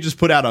like you can't just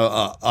put out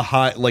a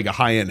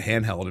high-end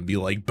handheld and be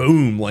like,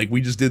 boom, like we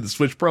just did the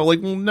Switch Pro.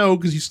 Like, well, no,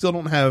 because you still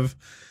don't have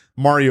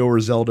Mario or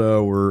Zelda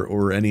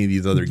or any of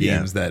these other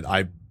games that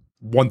I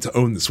want to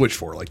own the Switch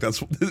for. Like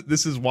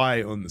this is why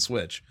I own the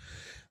Switch.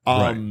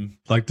 Right.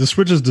 Like the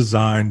Switch is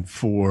designed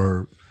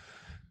for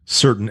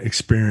certain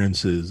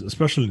experiences,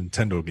 especially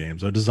Nintendo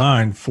games are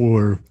designed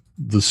for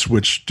the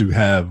Switch to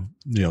have,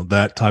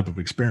 that type of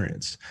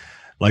experience.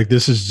 Like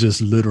this is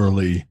just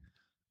literally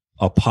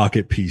a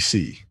pocket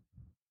PC.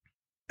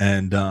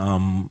 And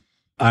I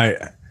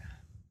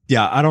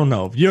don't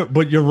know.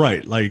 But you're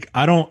right. Like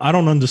I don't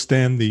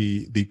understand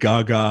the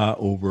gaga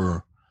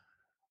over.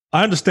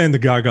 I understand the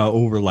gaga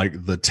over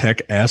like the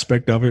tech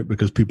aspect of it,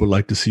 because people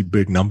like to see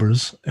big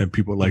numbers and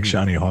people like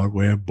shiny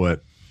hardware,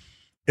 but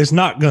it's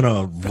not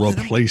gonna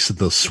replace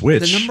the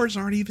Switch. The numbers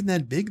aren't even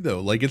that big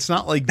though. Like it's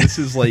not like this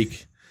is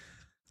like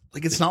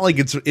it's not like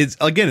it's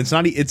again it's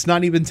not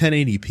even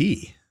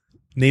 1080p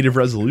native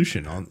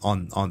resolution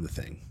on the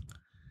thing.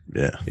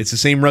 Yeah, it's the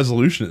same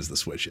resolution as the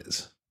Switch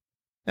is.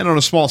 And on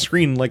a small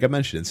screen, like I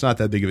mentioned, it's not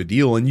that big of a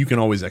deal, and you can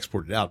always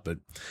export it out. But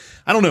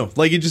I don't know.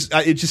 Like it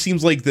just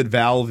seems like that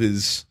Valve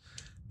is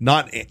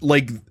not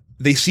like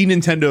they see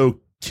Nintendo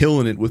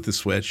killing it with the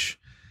Switch,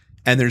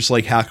 and they're just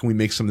like, how can we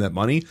make some of that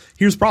money?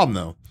 Here's the problem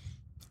though.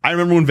 I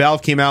remember when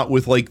Valve came out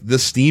with like the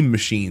Steam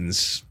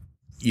machines,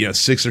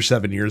 6 or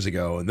 7 years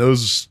ago, and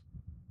those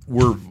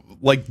were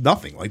like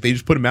nothing. Like they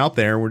just put them out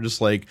there, and we're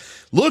just like,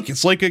 look,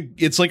 it's like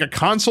a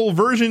console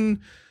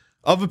version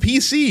of a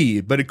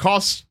PC, but it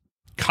costs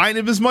kind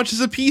of as much as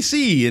a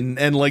PC,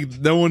 and like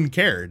no one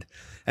cared.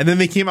 And then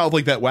they came out with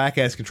like that whack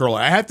ass controller.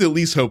 I have to at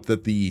least hope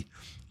that the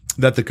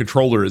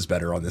controller is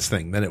better on this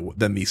thing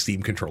than the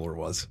Steam controller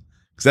was,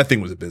 because that thing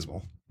was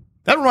abysmal.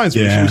 That reminds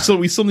me,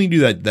 we still need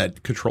to do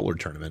that controller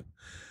tournament.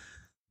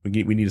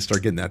 We need to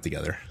start getting that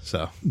together.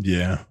 So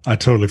yeah, I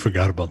totally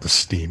forgot about the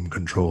Steam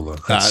controller.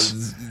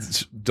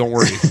 Don't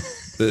worry.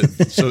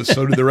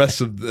 So did the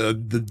rest of the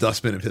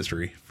dustbin of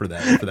history for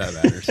that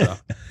matter.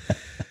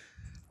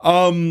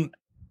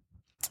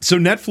 So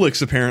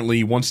Netflix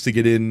apparently wants to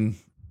get into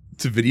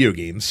video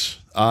games.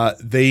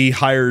 They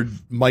hired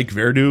Mike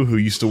Verdu, who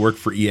used to work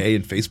for EA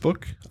and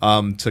Facebook,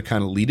 to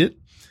kind of lead it.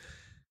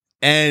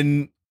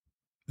 And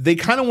they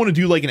kind of want to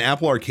do like an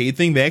Apple Arcade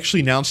thing. They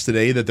actually announced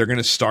today that they're going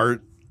to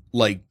start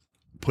like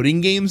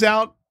putting games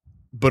out,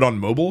 but on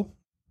mobile.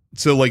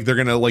 So like they're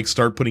going to like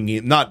start putting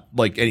games, not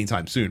like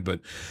anytime soon,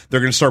 but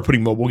they're going to start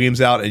putting mobile games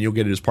out, and you'll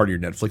get it as part of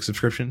your Netflix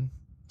subscription.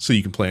 So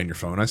you can play on your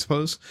phone, I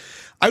suppose.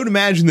 I would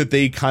imagine that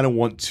they kind of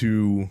want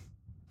to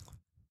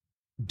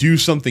do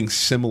something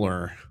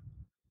similar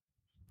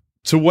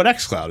to what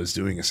xCloud is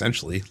doing,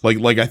 essentially.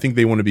 Like I think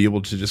they want to be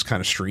able to just kind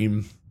of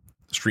stream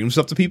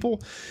stuff to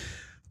people.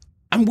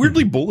 I'm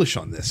weirdly bullish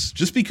on this,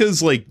 just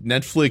because like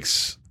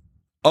Netflix,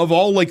 of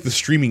all like the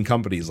streaming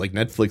companies, like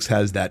Netflix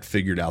has that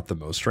figured out the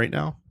most right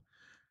now.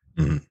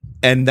 Mm-hmm.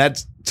 And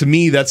that's, to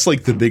me, that's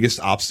like the biggest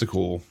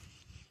obstacle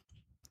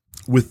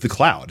with the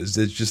cloud, is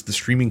that just the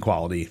streaming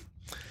quality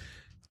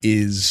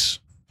is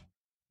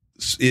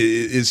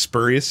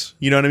spurious.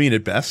 You know what I mean?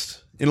 At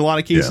best, in a lot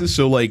of cases. Yeah.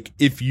 So like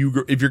if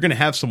you're going to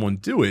have someone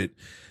do it,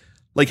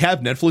 like have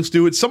Netflix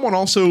do it. Someone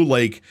also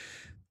like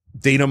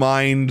data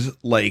mined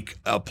like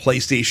a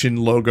PlayStation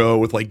logo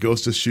with like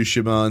Ghost of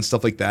Tsushima and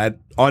stuff like that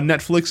on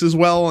Netflix as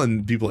well.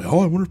 And people are like,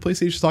 oh, I wonder if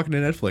PlayStation's talking to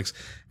Netflix.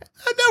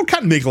 That would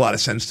kind of make a lot of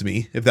sense to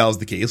me if that was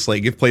the case.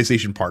 Like if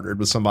PlayStation partnered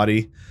with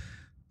somebody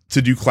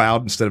to do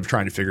cloud instead of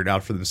trying to figure it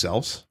out for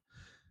themselves.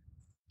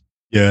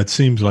 Yeah, it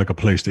seems like a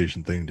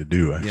PlayStation thing to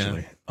do,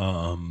 actually.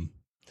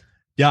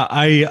 Yeah,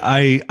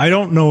 I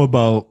don't know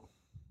about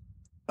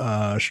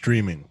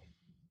streaming.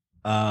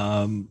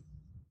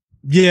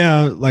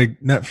 Yeah, like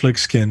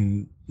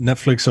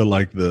Netflix are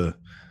like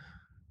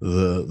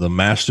the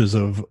masters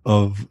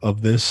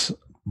of this,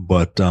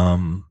 but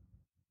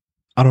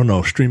I don't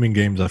know. Streaming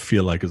games, I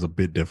feel like, is a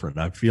bit different.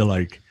 I feel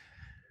like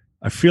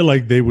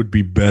they would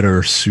be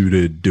better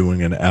suited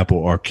doing an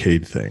Apple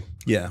Arcade thing.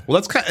 Yeah, well,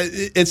 that's kind of,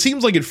 it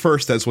seems like at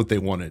first that's what they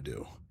want to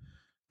do,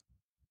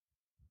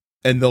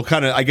 and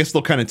I guess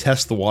they'll kind of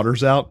test the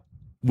waters out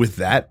with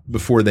that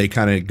before they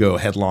kind of go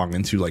headlong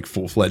into like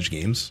full-fledged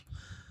games.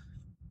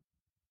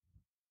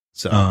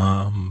 So,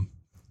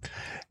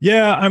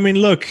 yeah, I mean,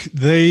 look,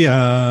 they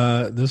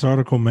this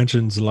article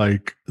mentions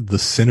like the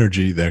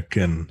synergy that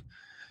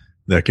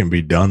can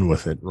be done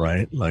with it,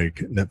 right?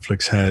 Like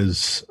Netflix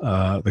has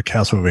the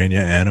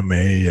Castlevania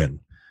anime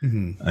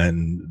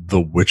and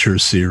the Witcher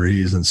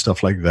series and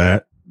stuff like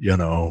that. You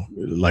know,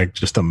 like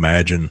just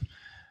imagine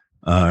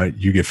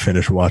you get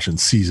finished watching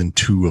season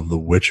 2 of The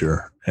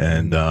Witcher,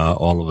 and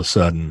all of a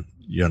sudden,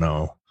 you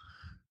know,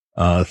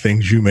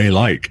 things you may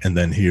like, and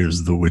then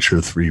here's The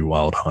Witcher 3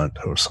 Wild Hunt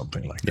or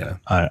something like that.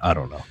 I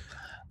don't know.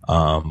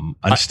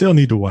 I still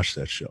need to watch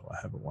that show. I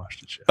haven't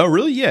watched it yet. Oh,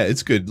 really? Yeah,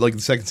 it's good. Like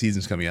the second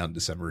season's coming out in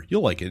December.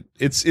 You'll like it.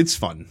 It's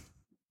fun.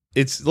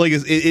 It's like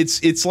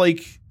it's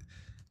like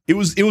it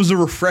was a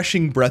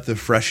refreshing breath of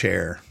fresh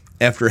air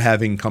after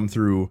having come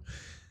through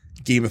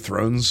Game of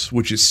Thrones,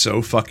 which is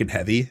so fucking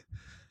heavy.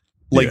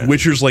 Like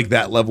Witcher's like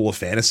that level of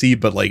fantasy,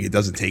 but like it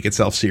doesn't take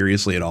itself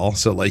seriously at all.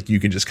 So like you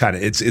can just kind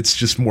of it's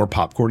just more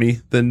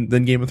popcorny than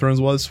Game of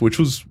Thrones was, which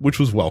was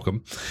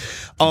welcome.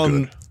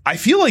 I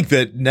feel like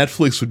that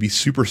Netflix would be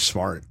super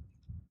smart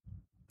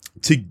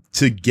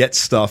to get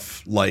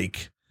stuff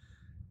like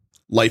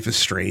Life is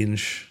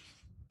Strange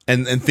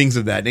and things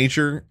of that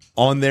nature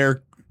on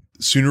there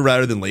sooner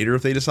rather than later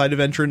if they decide to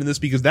venture into this,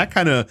 because that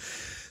kind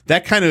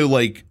of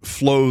like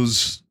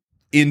flows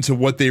into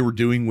what they were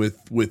doing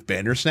with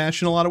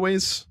Bandersnatch in a lot of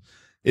ways.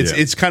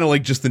 It's kind of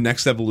like just the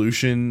next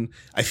evolution.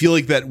 I feel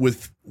like that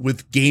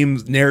with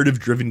games, narrative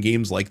driven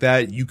games like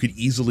that, you could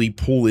easily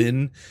pull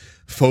in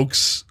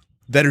folks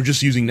that are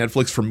just using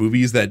Netflix for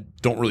movies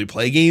that don't really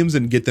play games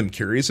and get them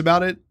curious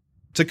about it.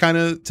 to kind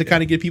of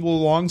get people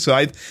along. So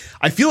I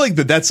feel like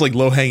that's like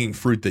low hanging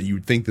fruit that you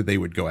would think that they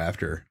would go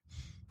after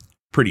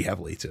pretty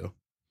heavily too.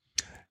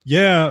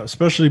 Yeah,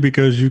 especially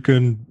because you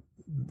can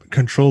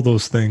control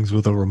those things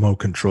with a remote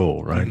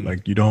control, right? Mhm.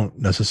 Like you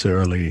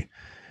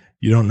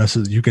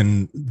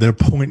can,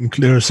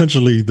 they're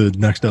essentially the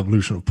next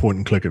evolution of point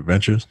and click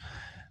adventures,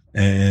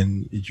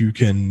 and you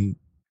can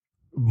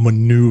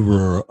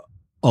maneuver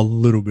a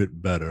little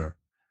bit better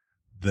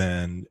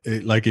than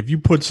like if you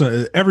put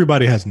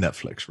everybody has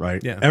Netflix,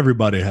 right? Yeah.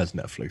 Everybody has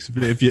Netflix.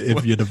 If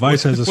your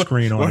device has a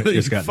screen on it,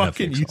 it's got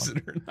fucking Netflix use on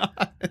it or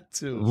not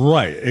too.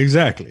 Right,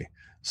 exactly.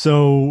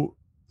 So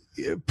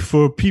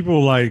for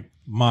people like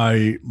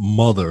my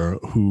mother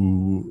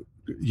who,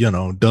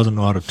 doesn't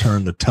know how to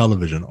turn the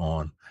television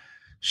on,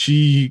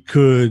 she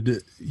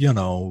could,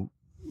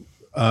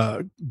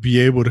 be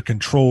able to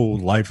control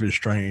Life is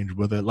Strange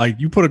with it. Like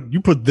you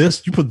put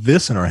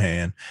this in her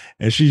hand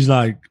and she's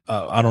like,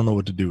 I don't know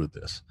what to do with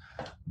this.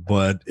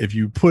 But if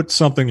you put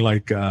something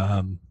like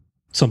a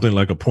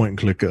point and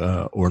click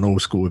or an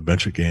old school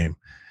adventure game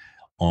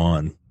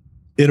on,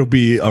 it'll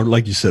be,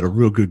 like you said, a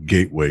real good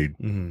gateway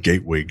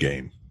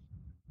game.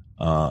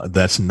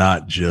 That's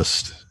not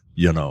just,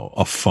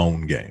 a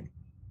phone game.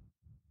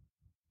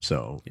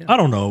 So yeah. I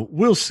don't know.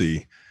 We'll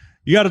see.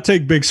 You got to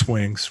take big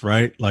swings,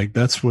 right? Like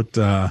that's why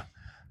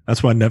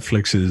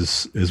Netflix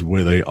is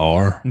where they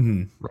are,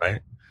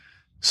 right?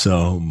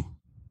 So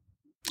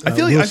I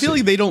feel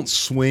like they don't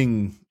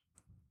swing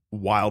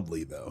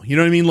wildly though. You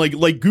know what I mean?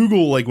 Like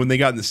Google, like when they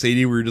got in the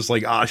Stadia, we were just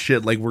like,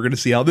 shit, like we're gonna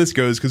see how this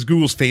goes, because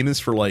Google's famous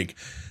for like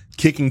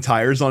kicking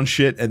tires on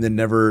shit and then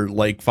never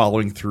like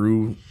following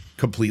through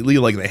completely.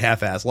 Like they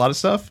half-ass a lot of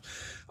stuff.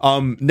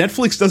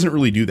 Netflix doesn't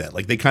really do that.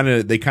 Like they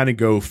kind of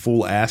go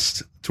full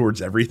ass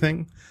towards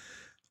everything.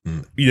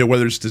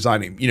 Whether it's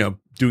designing,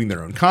 doing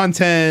their own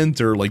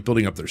content or like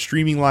building up their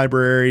streaming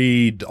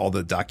library, all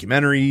the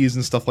documentaries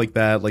and stuff like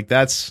that. Like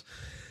that's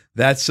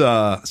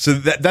why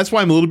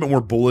I'm a little bit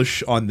more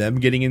bullish on them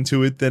getting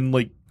into it than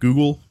like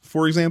Google,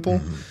 for example,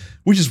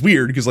 which is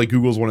weird because like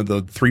Google's one of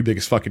the 3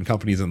 biggest fucking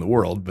companies in the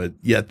world, but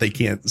yet they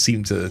can't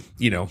seem to,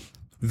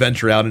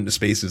 venture out into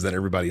spaces that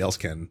everybody else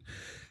can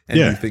and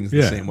do things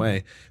the same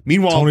way.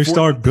 Meanwhile, Tony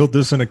Stark built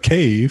this in a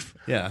cave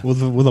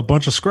with a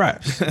bunch of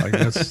scraps. Like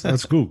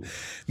that's Google.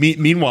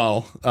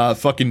 Meanwhile,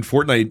 fucking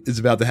Fortnite is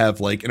about to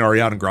have like an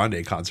Ariana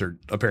Grande concert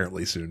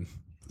apparently soon.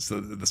 So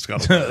the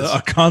scuttlebutt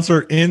a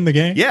concert in the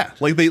game? Yeah,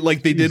 like they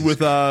did with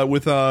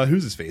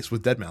who's his face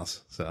with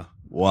Deadmau5. So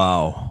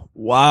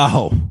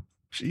wow,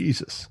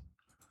 Jesus,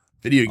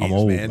 video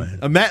games, man.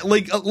 I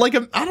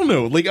don't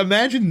know. Like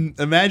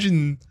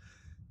imagine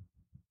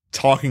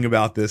talking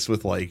about this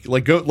with like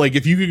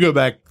if you could go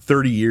back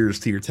 30 years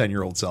to your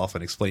 10-year-old self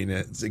and explain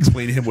to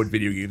him what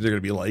video games are going to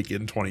be like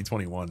in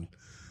 2021.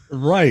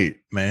 Right,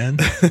 man.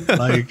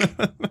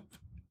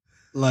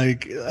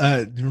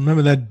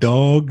 Remember that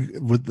dog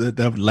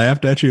that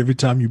laughed at you every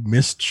time you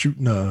missed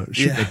shooting a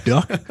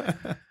duck?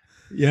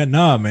 Yeah,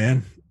 nah,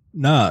 man.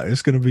 Nah,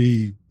 it's gonna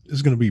be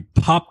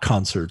pop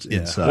concerts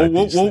inside.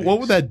 What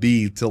would that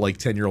be to like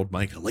 10-year-old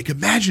Micah? Like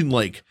imagine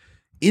like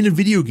in a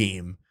video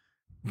game,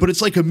 but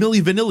it's like a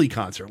Milli Vanilli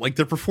concert, like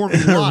they're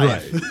performing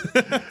live.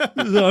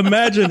 Right. So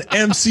imagine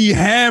MC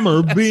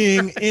Hammer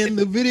being in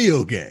the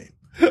video game.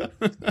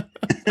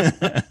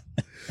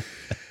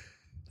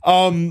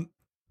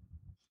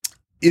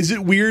 Is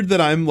it weird that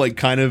I'm like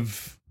kind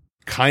of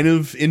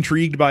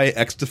intrigued by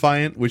X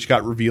Defiant, which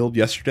got revealed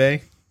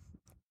yesterday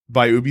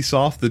by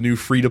Ubisoft, the new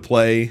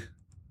free-to-play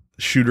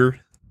shooter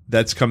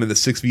that's coming, the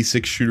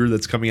 6v6 shooter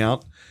that's coming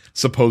out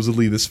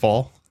supposedly this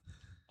fall?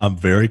 I'm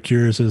very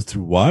curious as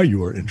to why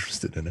you are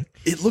interested in it.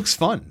 It looks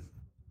fun.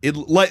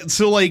 So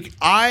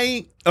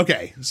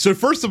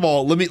first of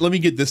all, let me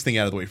get this thing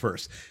out of the way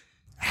first.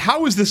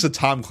 How is this a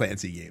Tom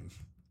Clancy game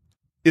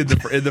in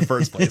the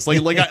first place?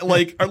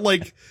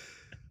 Like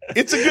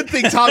it's a good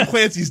thing Tom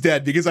Clancy's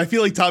dead, because I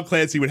feel like Tom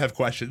Clancy would have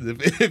questions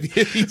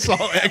if he saw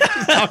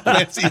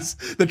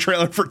the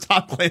trailer for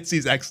Tom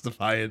Clancy's X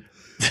Defiant.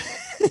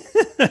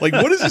 Like,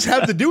 what does this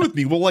have to do with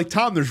me? Well, like,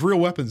 Tom, there's real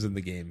weapons in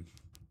the game.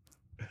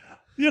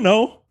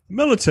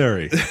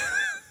 Military.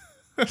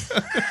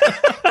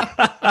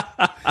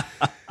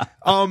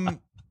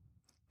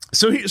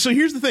 So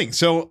here's the thing.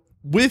 So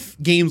with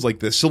games like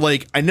this, so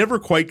like I never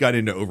quite got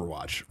into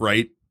Overwatch,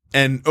 right?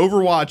 And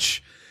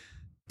Overwatch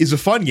is a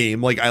fun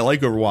game. Like I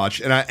like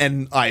Overwatch,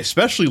 and I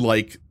especially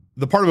like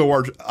the part of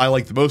Overwatch I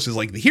like the most is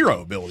like the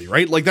hero ability,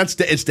 right? Like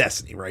it's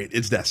Destiny, right?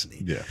 It's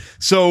Destiny. Yeah.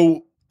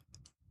 So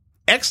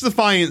X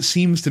Defiant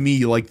seems to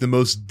me like the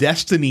most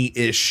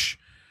Destiny-ish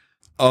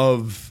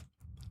of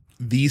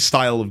these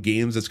style of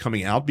games that's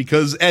coming out,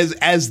 because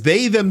as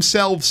they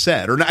themselves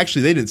said, or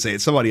actually they didn't say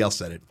it, somebody else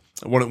said it.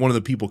 One of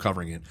the people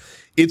covering it.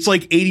 It's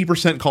like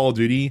 80% Call of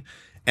Duty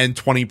and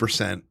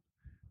 20%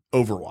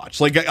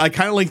 Overwatch. Like I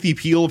kind of like the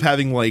appeal of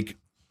having like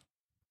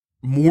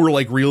more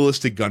like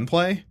realistic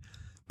gunplay,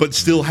 but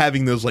still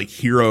having those like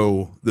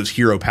hero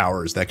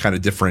powers that kind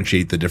of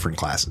differentiate the different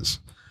classes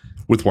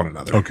with one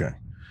another.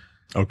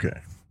 Okay.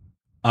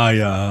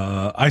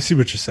 I see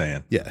what you're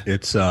saying. Yeah.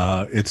 It's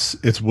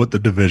what the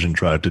Division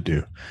tried to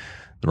do,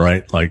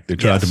 right? Like they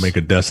tried to make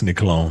a Destiny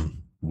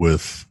clone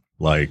with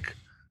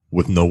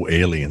no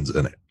aliens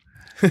in it.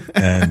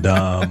 And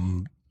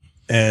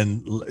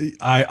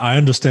I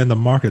understand the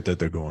market that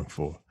they're going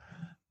for.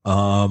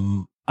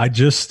 I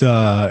just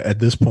at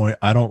this point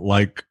I don't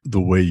like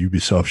the way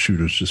Ubisoft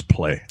shooters just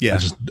play. Yeah.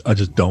 I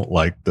just don't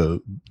like they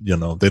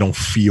don't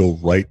feel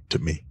right to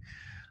me.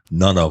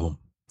 None of them.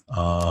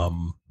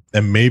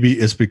 And maybe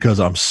it's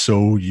because I'm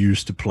so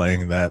used to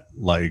playing that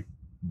like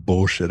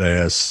bullshit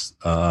ass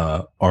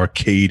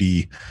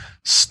arcadey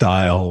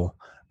style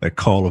that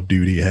Call of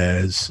Duty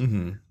has.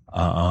 Mm-hmm.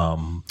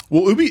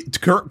 Well,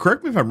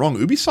 correct me if I'm wrong.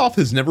 Ubisoft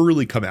has never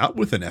really come out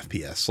with an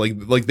FPS.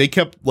 Like they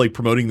kept like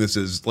promoting this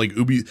as like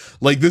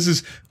this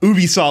is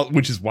Ubisoft,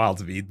 which is wild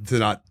to me to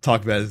not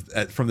talk about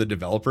it from the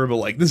developer, but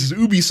like this is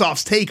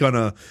Ubisoft's take on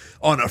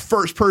a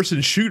first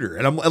person shooter.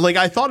 And I'm like,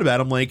 I thought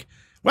about it, I'm like,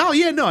 wow,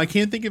 yeah, no, I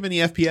can't think of any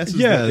FPSs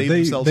that they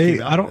themselves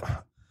came out with.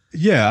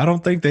 Yeah, I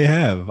don't think they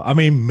have. I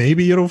mean,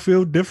 maybe it'll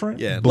feel different.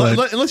 Yeah,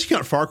 but unless you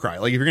count Far Cry.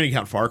 Like if you're going to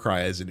count Far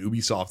Cry as an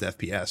Ubisoft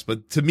FPS,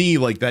 but to me,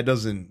 like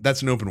that's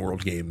an open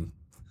world game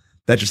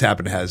that just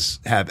happened to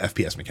have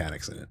FPS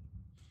mechanics in it.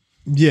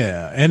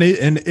 Yeah, and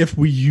if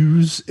we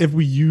used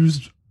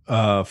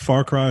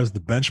Far Cry as the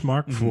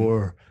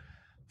benchmark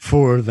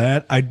for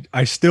that,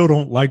 I still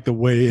don't like the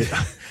way it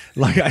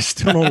I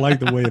still don't like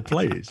the way it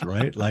plays,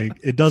 right? Like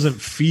it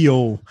doesn't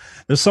feel,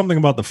 there's something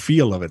about the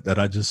feel of it that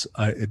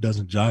it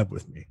doesn't jive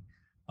with me.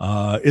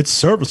 It's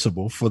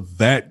serviceable for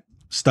that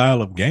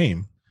style of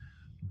game,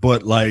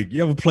 but like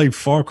you ever play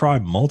Far Cry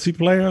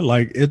multiplayer?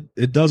 Like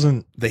it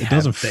doesn't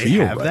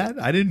feel right.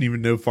 That? I didn't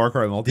even know Far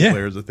Cry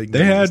multiplayer is a thing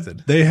they had.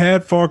 Existed. They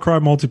had Far Cry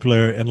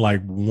multiplayer in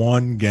like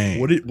one game.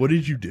 What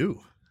did you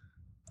do?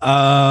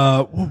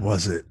 What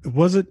was it?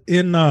 Was it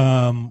in the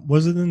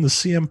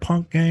CM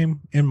Punk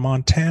game in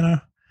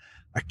Montana?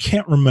 I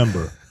can't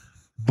remember,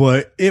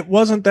 but it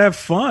wasn't that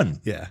fun.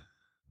 Yeah.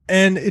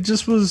 And it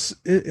just was,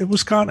 it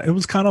was kind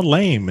of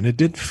lame, and it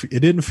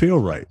didn't feel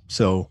right.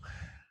 So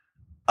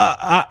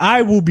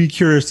I will be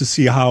curious to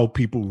see how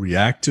people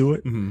react to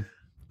it. Mm-hmm.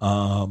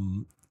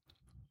 On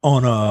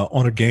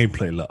a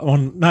gameplay level,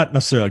 on not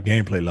necessarily a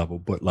gameplay level,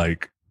 but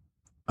like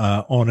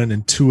on an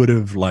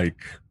intuitive, like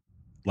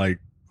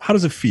how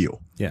does it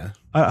feel? Yeah.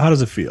 How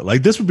does it feel?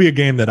 Like this would be a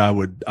game that I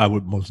would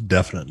most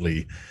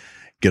definitely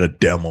get a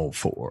demo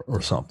for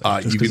or something.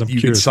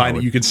 You can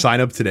sign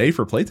up today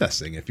for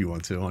playtesting if you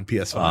want to on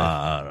PS5.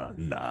 Nah,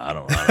 I'm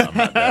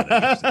not that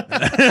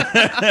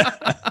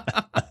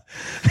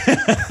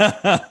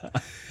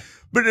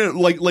interested. But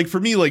like for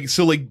me, like,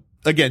 so like,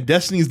 again,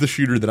 Destiny's the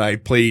shooter that I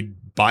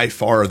played by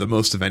far the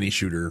most of any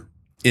shooter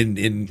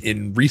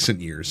in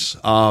recent years.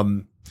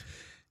 And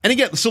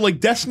again, so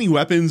like Destiny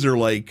weapons are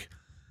like,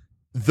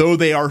 though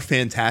they are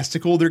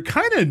fantastical, they're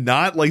kind of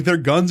not. Like their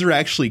guns are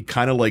actually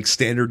kind of like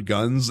standard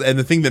guns, and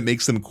the thing that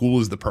makes them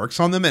cool is the perks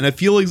on them. And it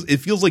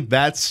feels like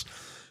that's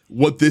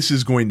what this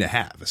is going to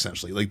have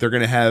essentially. Like they're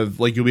going to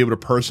have, like, you'll be able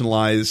to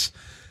personalize,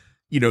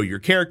 you know, your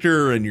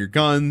character and your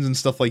guns and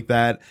stuff like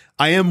that.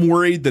 I am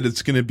worried that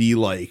it's going to be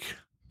like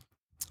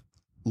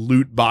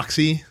loot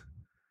boxy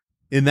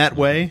in that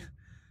way.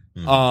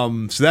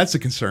 Mm-hmm. So that's a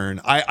concern.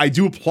 I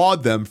do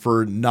applaud them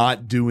for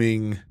not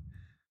doing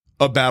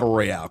a battle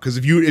royale, because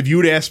if you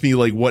would ask me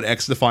like what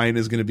XDefiant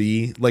is going to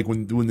be like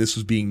when this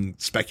was being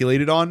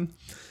speculated on,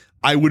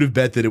 I would have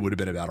bet that it would have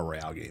been a battle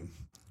royale game,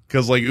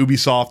 because like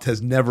Ubisoft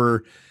has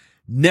never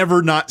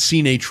not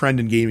seen a trend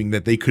in gaming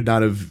that they could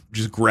not have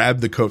just grabbed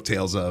the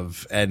coattails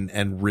of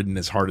and ridden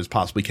as hard as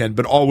possibly can,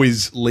 but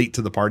always late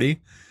to the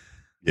party.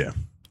 Yeah.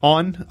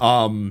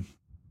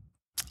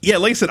 Yeah,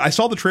 like I said, I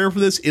saw the trailer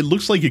for this. It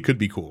looks like it could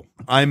be cool.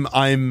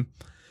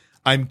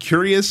 I'm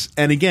curious,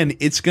 and again,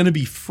 it's going to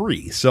be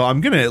free, so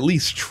I'm going to at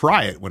least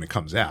try it when it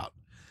comes out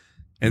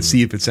and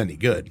see if it's any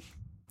good.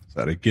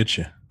 That'll get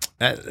you.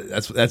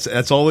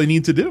 That's all they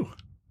need to do.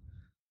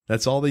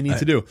 That's all they need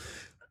to do.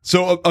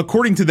 So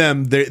according to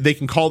them, they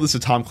can call this a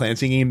Tom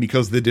Clancy game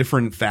because the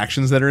different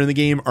factions that are in the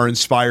game are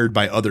inspired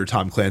by other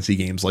Tom Clancy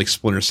games like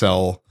Splinter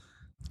Cell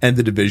and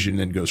The Division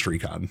and Ghost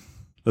Recon,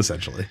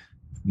 essentially.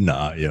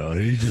 Nah, yo,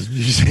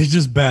 he's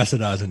just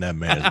bastardizing that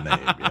man's name,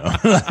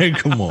 yo. Like,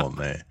 come on,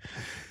 man.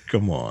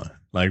 Come on.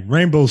 Like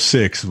Rainbow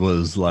Six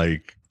was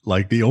like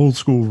the old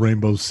school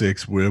Rainbow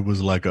Six where it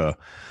was like a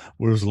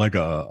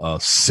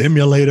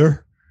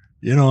simulator.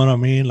 You know what I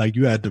mean? Like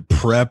you had to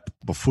prep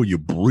before you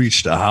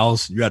breached the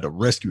house. You had to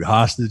rescue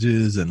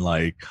hostages, and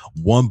like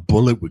one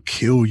bullet would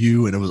kill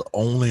you, and it was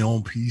only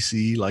on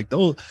PC. Like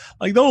those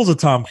are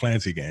Tom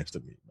Clancy games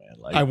to me, man.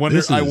 Like I wonder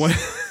if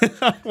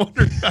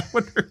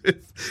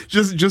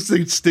just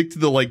to stick to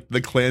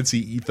the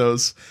Clancy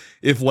ethos,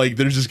 if like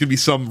there's just gonna be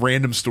some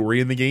random story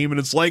in the game and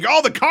it's like,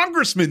 oh, the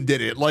congressman did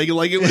it.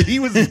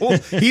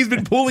 He's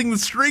been pulling the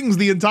strings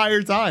the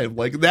entire time.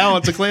 Like now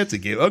it's a Clancy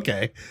game.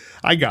 Okay,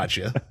 I got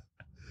you.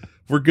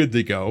 We're good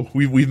to go.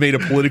 We've made a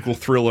political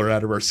thriller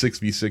out of our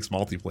 6v6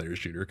 multiplayer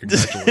shooter.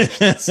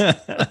 Congratulations.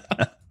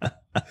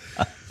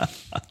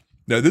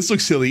 No, this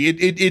looks silly.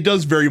 It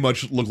does very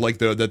much look like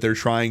though that they're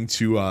trying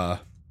to.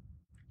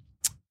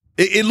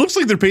 It looks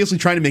like they're basically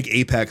trying to make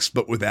Apex,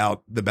 but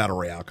without the battle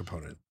royale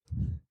component.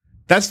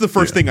 That's the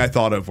first thing I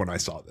thought of when I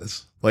saw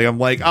this. Like, I'm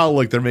like, oh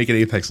look, they're making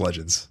Apex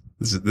Legends.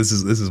 This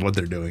is what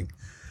they're doing.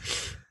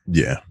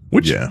 Yeah,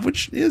 which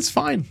is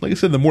fine. Like I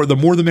said, the more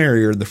the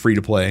merrier in the free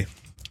to play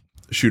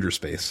shooter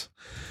space.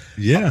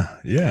 Yeah.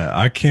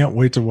 I can't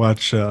wait to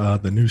watch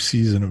the new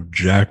season of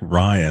Jack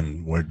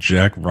Ryan, where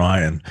Jack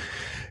Ryan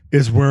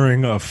is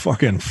wearing a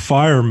fucking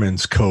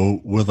fireman's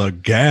coat with a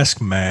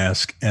gas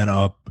mask and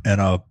a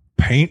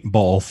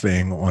paintball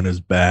thing on his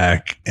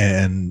back,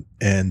 and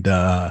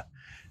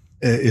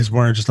is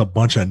wearing just a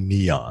bunch of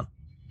neon,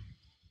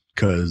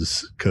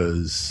 because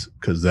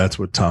that's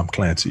what Tom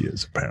Clancy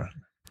is,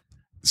 apparently.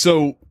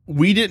 So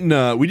we didn't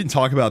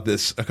talk about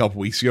this a couple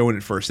weeks ago when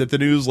it first hit the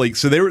news. Like,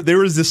 so there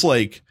was this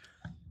like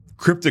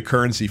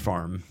cryptocurrency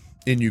farm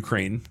in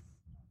Ukraine,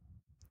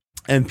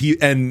 and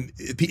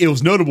it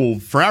was notable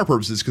for our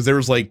purposes because there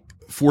was like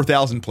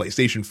 4,000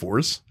 PlayStation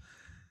 4s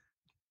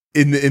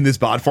in this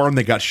bot farm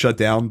that got shut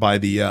down by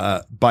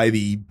the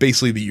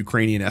basically the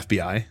Ukrainian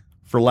FBI,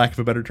 for lack of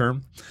a better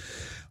term.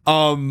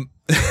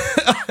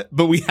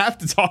 But we have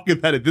to talk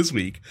about it this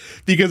week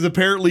because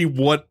apparently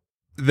what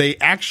they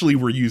actually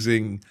were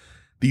using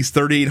these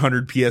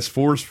 3,800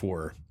 PS4s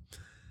for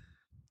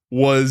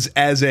was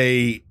as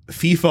a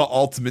FIFA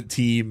Ultimate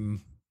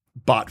Team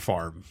bot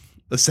farm,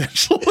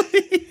 essentially.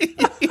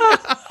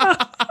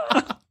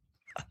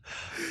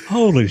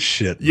 Holy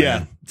shit, man.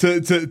 Yeah.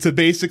 To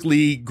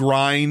basically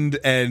grind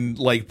and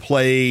like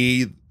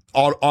play,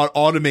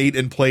 automate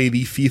and play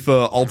the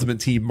FIFA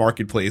Ultimate Team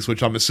marketplace,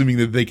 which I'm assuming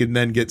that they can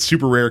then get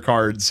super rare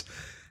cards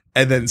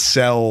and then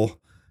sell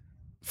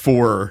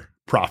for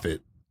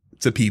profit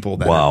to people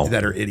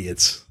that are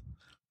idiots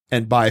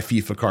and buy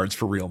FIFA cards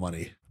for real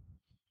money.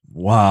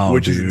 Wow,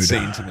 which dude. is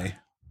insane to me.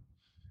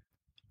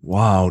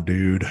 Wow,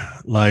 dude.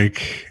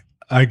 Like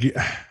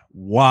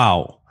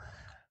wow.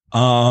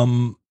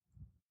 I'm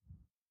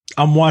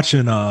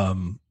watching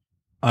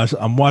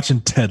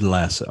Ted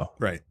Lasso.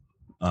 Right.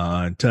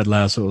 And Ted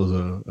Lasso is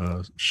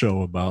a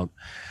show about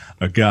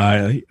a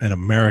guy, an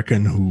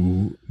American,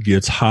 who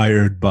gets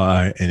hired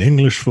by an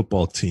English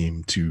football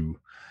team to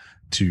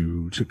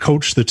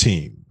coach the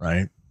team,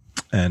 right?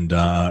 And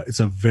it's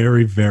a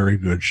very, very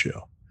good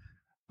show.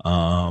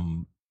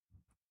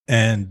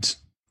 And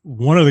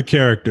one of the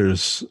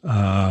characters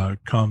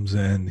comes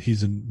in.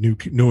 He's a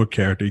newer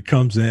character. He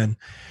comes in.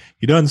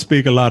 He doesn't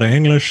speak a lot of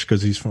English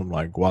because he's from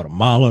like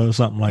Guatemala or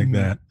something like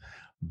that.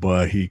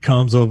 But he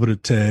comes over to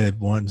Ted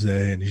one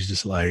day and he's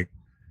just like,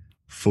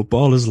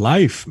 football is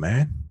life,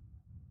 man.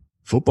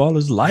 Football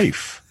is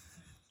life.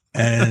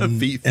 And,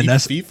 and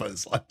that's FIFA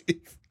is life.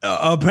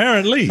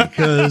 Apparently,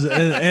 because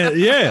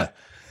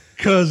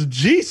because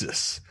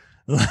Jesus,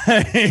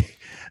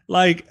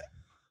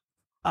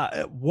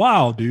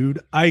 wow, dude,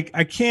 I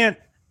can't,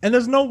 and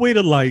there's no way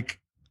to like,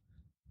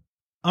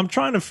 I'm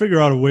trying to figure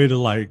out a way to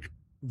like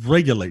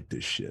regulate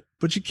this shit,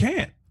 but you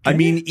can't. I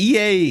mean,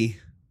 EA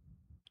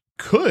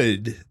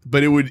could,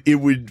 but it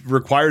would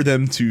require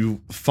them to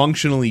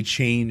functionally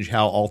change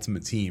how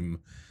Ultimate Team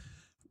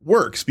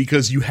works,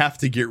 because you have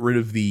to get rid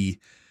of the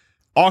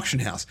auction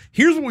house.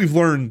 Here's what we've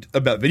learned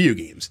about video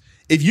games.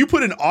 If you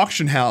put an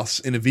auction house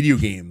in a video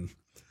game,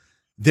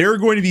 there are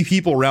going to be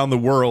people around the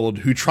world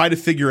who try to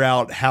figure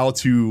out how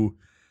to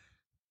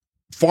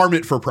farm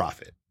it for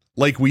profit.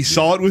 Like we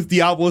saw it with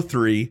Diablo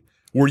 3,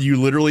 where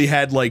you literally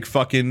had like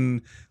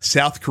fucking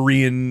South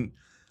Korean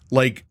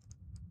like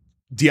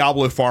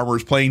Diablo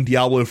farmers playing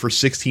Diablo for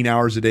 16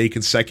 hours a day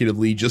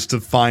consecutively just to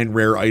find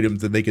rare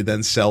items that they could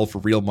then sell for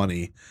real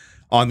money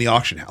on the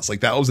auction house.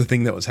 Like that was a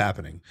thing that was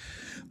happening.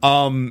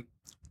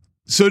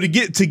 So to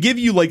give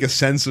you like a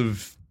sense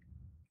of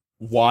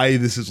why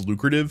this is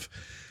lucrative.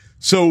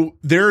 So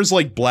there's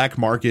like black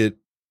market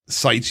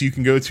sites you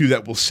can go to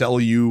that will sell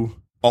you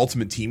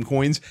Ultimate Team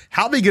coins.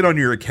 How they get on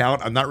your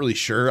account, I'm not really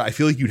sure. I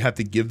feel like you'd have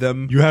to give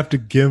them. You have to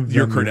give them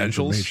your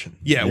credentials.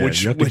 Yeah,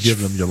 which you have to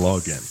give them your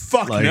login.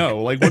 Fuck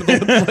no! Like what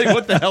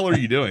the hell are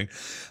you doing?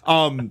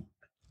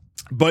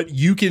 But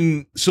you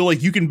can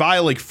you can buy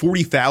like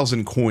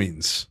 40,000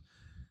 coins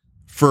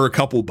for a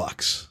couple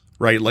bucks,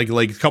 right? Like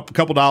a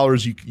couple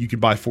dollars, you can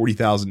buy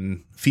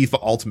 40,000 FIFA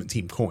Ultimate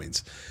Team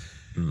coins.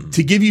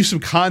 To give you some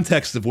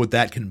context of what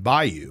that can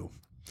buy you.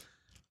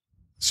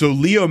 So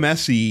Leo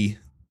Messi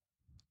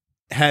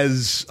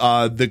has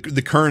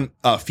the current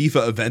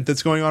FIFA event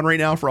that's going on right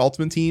now for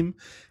Ultimate Team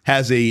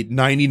has a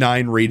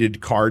 99 rated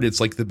card. It's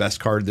like the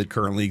best card that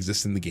currently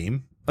exists in the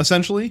game,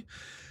 essentially.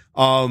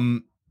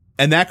 And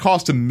that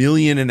cost $1.5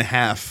 million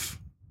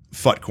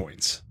FUT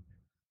coins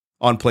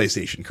on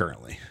PlayStation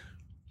currently.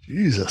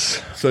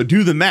 Jesus. So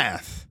do the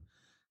math.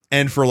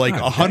 And for like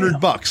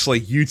 $100,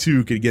 like you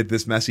too could get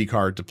this Messi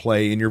card to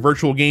play in your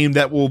virtual game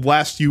that will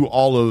last you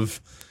all of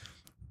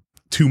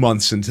 2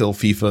 months until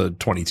FIFA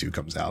 22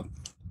 comes out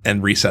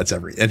and resets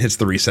and hits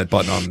the reset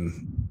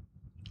button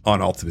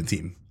on Ultimate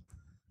Team.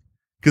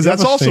 Because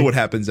that's also what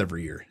happens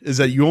every year is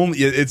that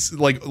it's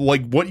like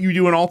what you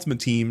do in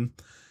Ultimate Team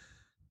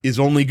is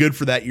only good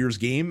for that year's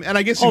game. And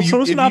I guess so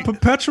it's not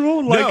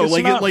perpetual. Like, no,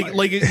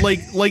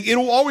 it's like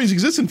it'll always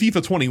exist in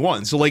FIFA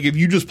 21. So like if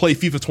you just play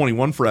FIFA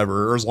 21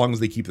 forever, or as long as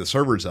they keep the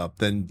servers up,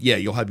 then yeah,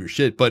 you'll have your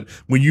shit. But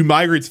when you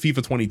migrate to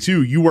FIFA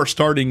 22, you are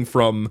starting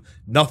from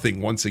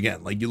nothing once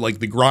again. Like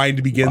the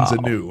grind begins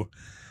anew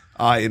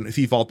in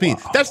FIFA Ultimate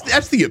Team.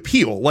 That's the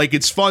appeal. Like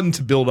it's fun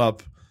to build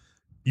up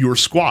your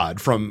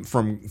squad from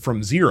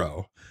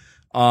zero.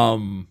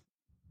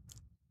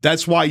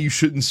 That's why you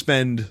shouldn't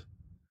spend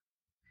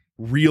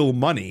real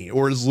money,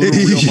 or as little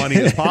real money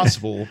as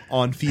possible,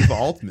 on FIFA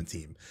Ultimate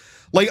Team.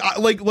 Like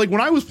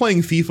when I was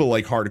playing FIFA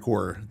like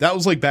hardcore, that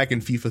was like back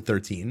in FIFA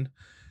 13.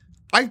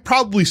 I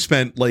probably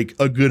spent like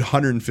a good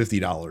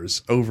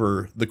 $150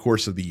 over the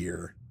course of the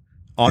year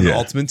on the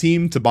Ultimate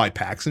Team to buy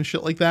packs and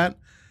shit like that,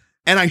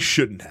 and I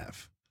shouldn't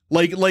have.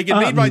 Like it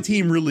made my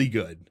team really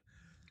good,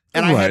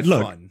 and I had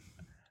fun.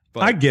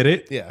 But, I get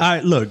it.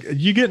 Yeah. Look,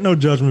 you get no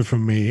judgment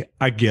from me.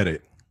 I get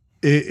it.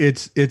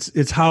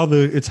 It's how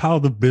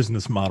the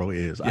business model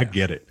is. Yeah. I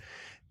get it.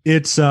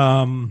 It's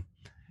I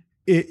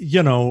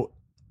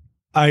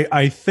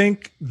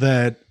think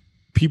that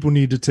people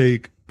need to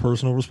take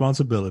personal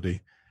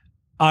responsibility.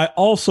 I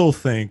also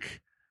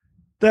think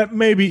that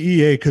maybe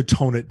EA could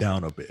tone it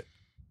down a bit.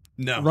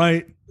 No.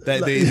 Right?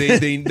 That they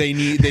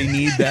need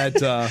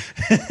that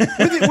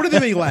what did they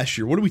make last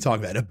year? What did we talk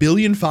about? $1.5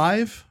 billion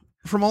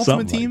from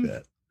Ultimate Team? Like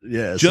that.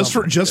 Yeah. Just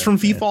from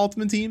FIFA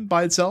Ultimate Team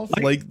by itself?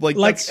 Like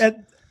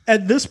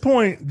at this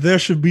point, there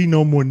should be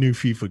no more new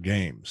FIFA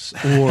games,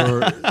 or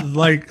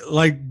like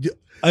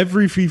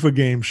every FIFA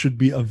game should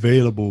be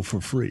available for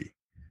free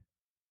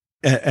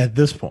at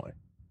this point,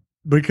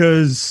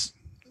 because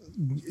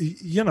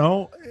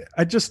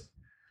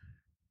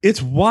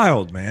it's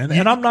wild, man.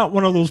 And I'm not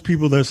one of those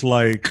people that's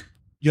like,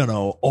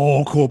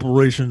 all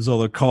corporations are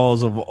the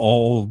cause of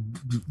all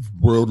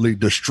worldly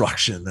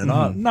destruction.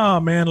 And nah,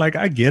 man, like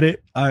I get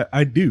it.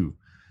 I do.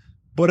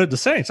 But at the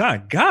same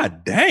time,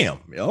 god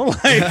damn,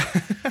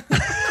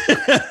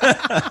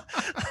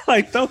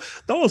 like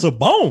those a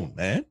bone,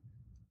 man.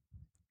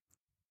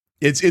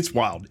 It's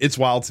wild. It's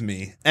wild to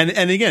me.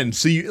 And again,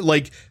 so you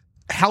like,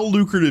 how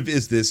lucrative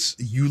is this?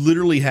 You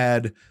literally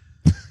had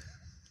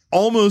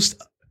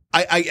almost,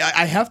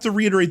 I have to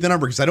reiterate the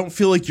number because I don't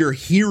feel like you're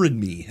hearing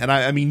me. And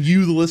I mean,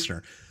 you, the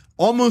listener,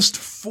 almost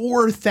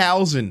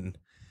 4,000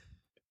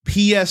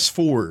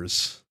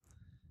 PS4s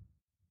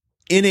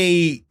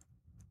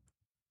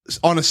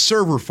on a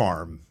server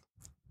farm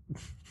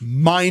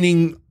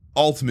mining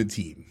Ultimate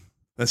Team,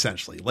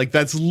 essentially. Like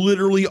that's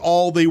literally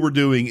all they were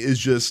doing, is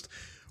just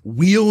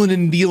wheeling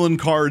and dealing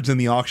cards in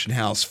the auction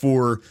house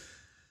for,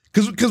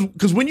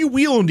 because when you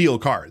wheel and deal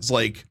cards,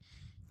 like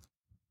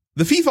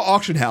the FIFA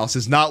auction house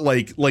is not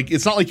like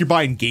it's not like you're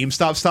buying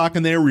GameStop stock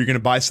in there where you're going to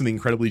buy something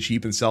incredibly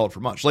cheap and sell it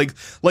for much. Like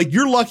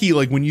you're lucky,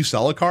 like when you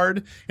sell a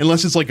card,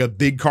 unless it's like a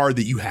big card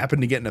that you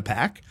happen to get in a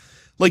pack,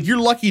 like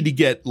you're lucky to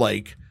get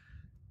like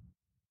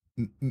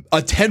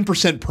a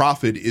 10%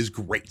 profit is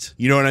great.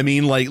 You know what I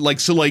mean?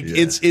 It's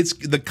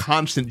the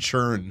constant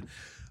churn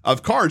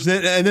of cards.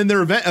 And then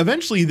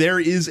eventually there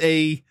is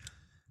a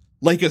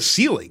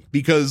ceiling,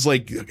 because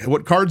like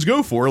what cards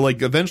go for,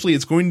 like eventually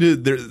it's going to,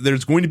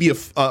 there's going to be a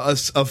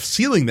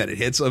ceiling that it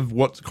hits of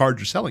what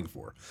cards you're selling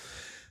for.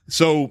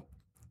 So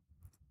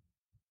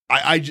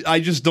I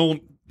just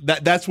don't,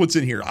 that's what's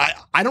in here.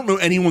 I don't know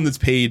anyone that's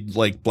paid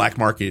like black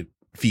market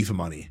FIFA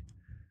money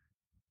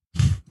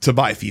to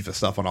buy FIFA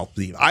stuff on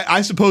Ultimate Team.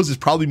 I suppose it's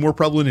probably more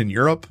prevalent in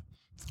Europe,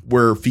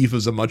 where FIFA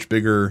is a much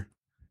bigger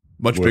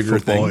thing.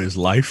 Football is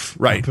life,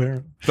 right?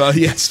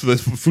 Yes,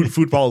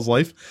 football is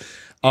life.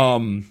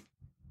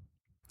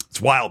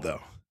 It's wild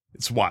though.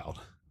 It's wild.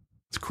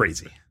 It's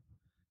crazy.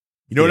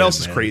 You know what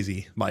else is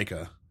crazy,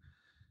 Micah?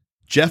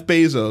 Jeff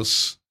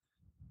Bezos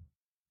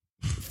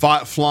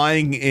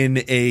flying in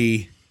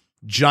a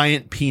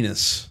giant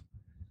penis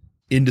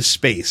into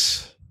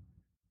space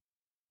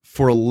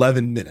for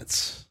 11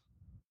 minutes.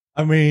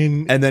 I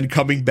mean, and then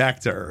coming back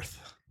to Earth.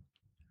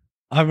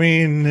 I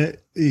mean,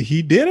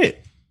 he did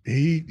it.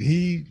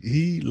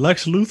 He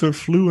Lex Luthor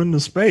flew into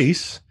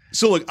space.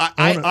 So look,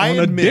 I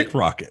admit, a dick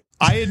rocket.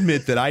 I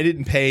admit that I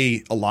didn't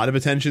pay a lot of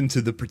attention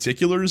to the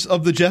particulars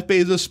of the Jeff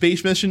Bezos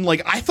space mission.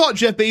 Like I thought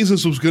Jeff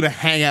Bezos was going to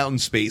hang out in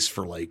space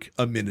for like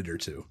a minute or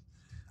two.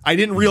 I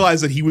didn't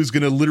realize that he was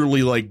going to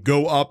literally like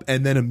go up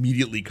and then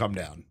immediately come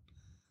down.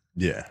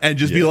 Yeah. And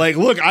just be like,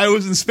 look, I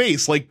was in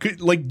space. Like,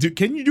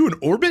 can you do an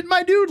orbit,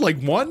 my dude? Like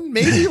one,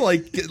 maybe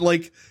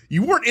like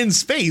you weren't in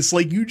space.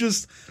 Like you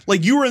just,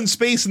 like you were in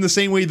space in the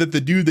same way that the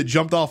dude that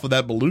jumped off of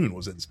that balloon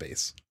was in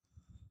space.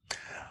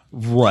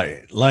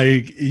 Right.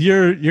 Like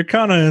you're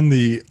kind of in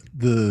the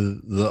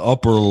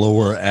upper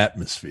lower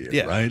atmosphere,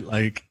 right?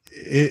 Like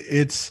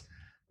it's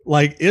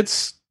an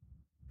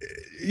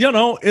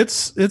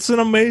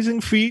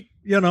amazing feat,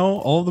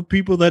 all the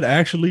people that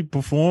actually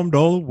performed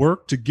all the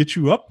work to get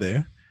you up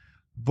there.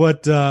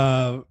 But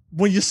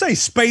when you say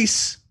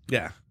space,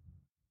 yeah,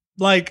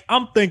 like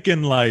I'm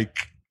thinking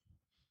like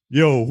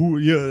yo,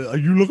 are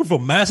you looking for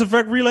Mass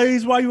Effect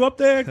relays while you up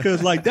there?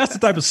 Because like that's the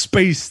type of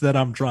space that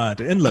I'm trying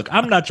to. And look,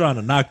 I'm not trying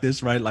to knock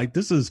this, right? Like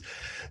this is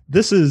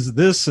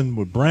and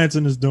what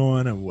Branson is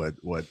doing and what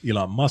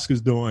Elon Musk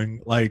is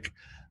doing. Like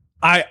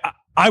I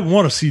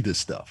want to see this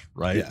stuff,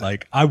 right? Yeah.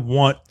 Like I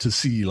want to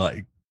see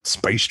like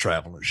space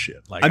travel and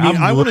shit. Like I mean,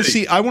 I want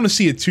to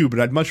see it too,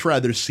 but I'd much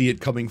rather see it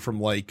coming from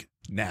like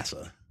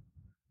NASA.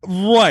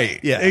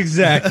 Right. Yeah.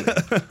 Exactly.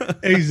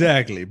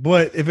 Exactly.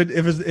 But if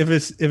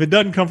it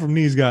doesn't come from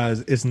these guys,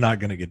 it's not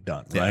going to get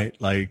done. Right.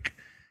 Yeah. Like,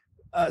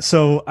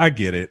 so I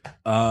get it.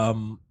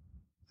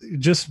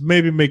 Just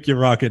maybe make your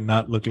rocket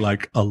not look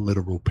like a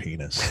literal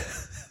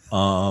penis.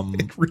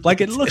 It really like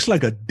it looks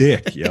like a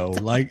dick, yo.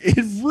 Like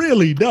it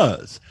really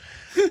does.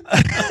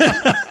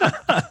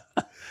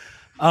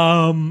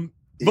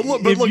 But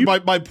look,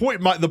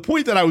 the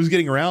point that I was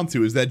getting around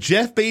to is that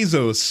Jeff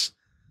Bezos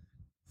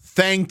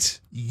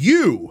thanked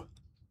you,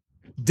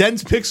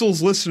 Dense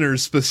Pixels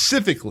listeners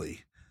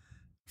specifically,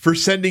 for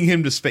sending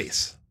him to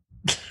space.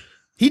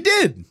 He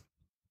did.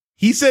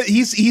 He said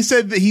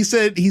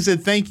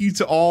thank you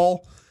to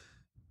all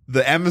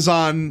the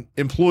Amazon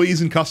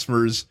employees and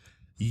customers.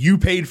 You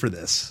paid for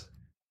this.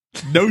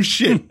 No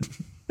shit.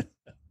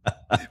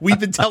 We've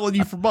been telling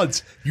you for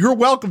months. You're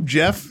welcome,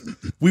 Jeff.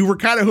 We were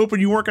kind of hoping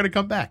you weren't going to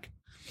come back.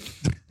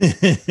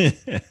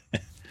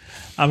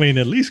 I mean,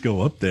 at least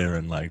go up there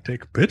and like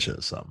take a picture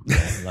or something.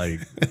 Man. Like,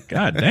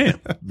 god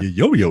damn, you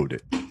yo-yoed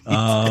it.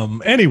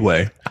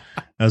 Anyway,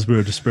 as we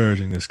were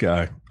disparaging this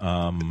guy,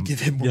 give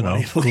him more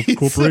money,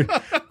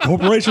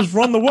 corporations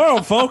run the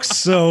world, folks.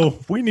 So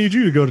we need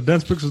you to go to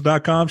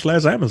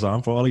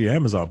densepixels.com/Amazon for all of your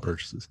Amazon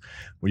purchases.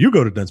 When you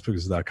go to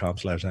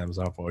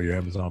densepixels.com/Amazon for all your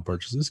Amazon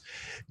purchases,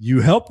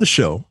 you help the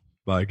show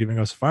by giving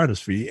us a finder's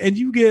fee, and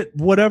you get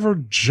whatever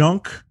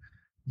junk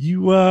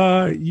you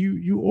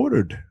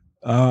ordered.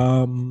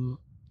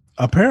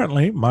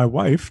 Apparently my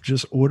wife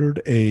just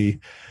ordered a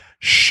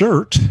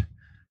shirt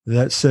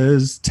that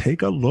says,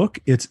 take a look,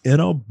 it's in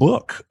a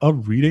book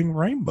of Reading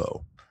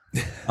Rainbow.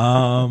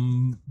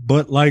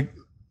 But like,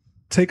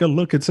 take a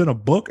look, it's in a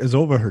book is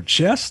over her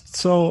chest.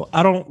 So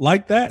I don't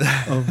like that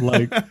of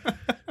like,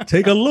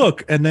 take a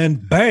look and then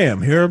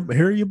bam, here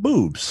are your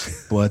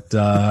boobs. But,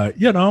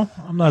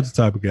 I'm not the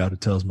type of guy that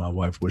tells my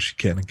wife what she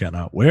can and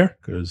cannot wear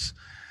because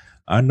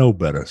I know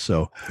better.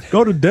 So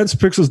go to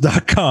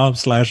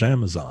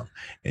densepixels.com/Amazon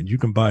and you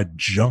can buy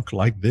junk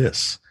like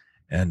this.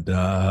 And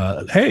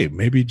hey,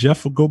 maybe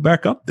Jeff will go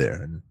back up there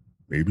and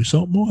maybe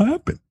something will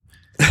happen.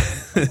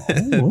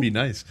 That'd be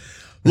nice.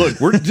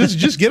 Look, we're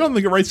just get on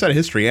the right side of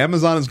history.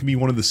 Amazon is going to be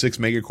one of the 6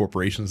 mega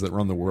corporations that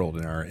run the world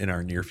in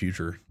our near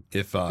future.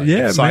 If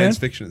science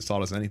fiction has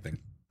taught us anything.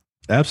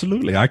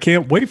 Absolutely. I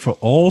can't wait for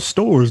all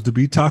stores to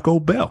be Taco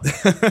Bell.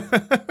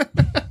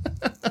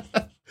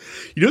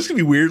 You know, it's gonna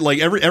be weird. Like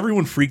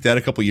everyone freaked out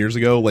a couple years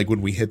ago, like when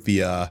we hit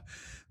the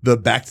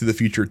Back to the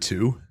Future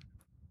 2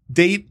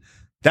 date.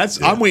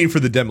 I'm waiting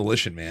for the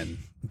Demolition Man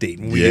date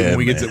when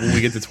we get to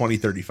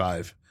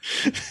 2035.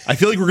 I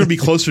feel like we're gonna be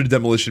closer to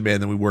Demolition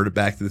Man than we were to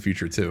Back to the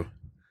Future 2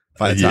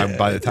 by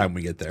the time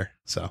we get there.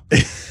 So,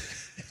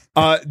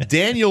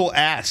 Daniel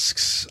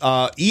asks,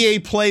 EA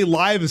Play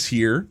Live is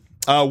here.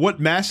 What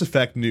Mass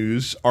Effect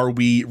news are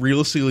we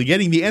realistically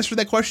getting? The answer to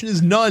that question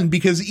is none,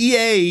 because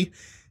EA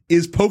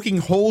is poking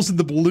holes in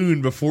the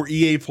balloon before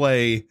EA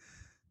Play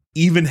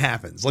even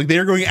happens. Like,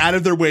 they're going out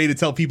of their way to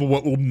tell people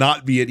what will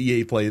not be at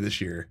EA Play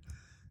this year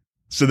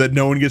so that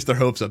no one gets their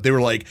hopes up. They were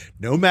like,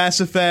 no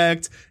Mass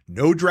Effect,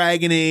 no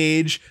Dragon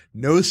Age,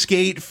 no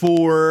Skate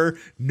 4,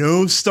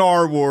 no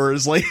Star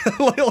Wars. Like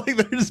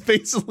they're just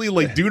basically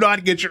like, do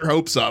not get your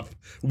hopes up.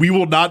 We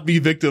will not be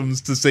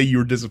victims to say you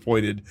were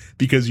disappointed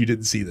because you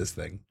didn't see this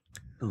thing.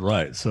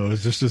 Right. So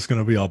is this just going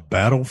to be a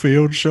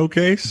Battlefield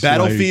showcase?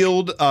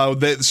 Battlefield.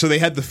 So they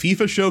had the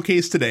FIFA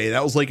showcase today.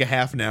 That was like a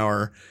half an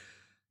hour.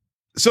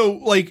 So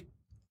like,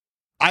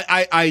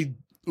 I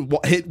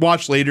hit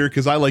watch later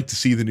because I like to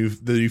see the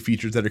new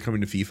features that are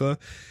coming to FIFA,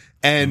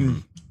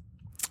 and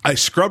I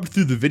scrubbed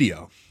through the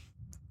video,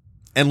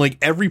 and like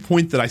every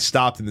point that I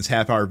stopped in this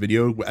half-hour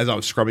video as I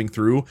was scrubbing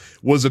through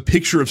was a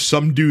picture of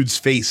some dude's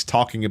face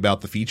talking about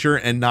the feature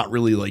and not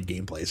really like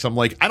gameplay. So I'm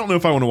like, I don't know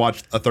if I want to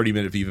watch a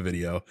 30-minute FIFA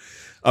video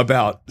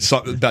about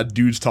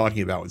dudes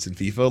talking about what's in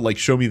FIFA. Like,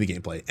 show me the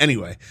gameplay.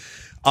 Anyway,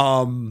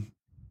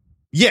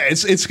 yeah,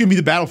 it's gonna be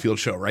the Battlefield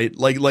show, right?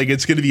 Like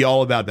it's gonna be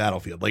all about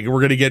Battlefield. Like,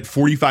 we're gonna get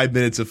 45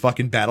 minutes of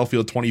fucking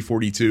Battlefield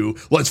 2042.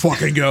 Let's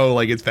fucking go!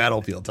 Like, it's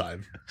Battlefield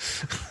time.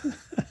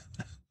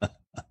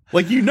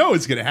 Like, you know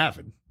it's gonna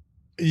happen.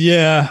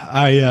 Yeah,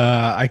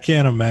 I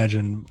can't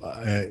imagine.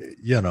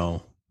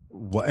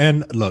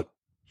 And look,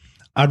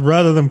 I'd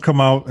rather them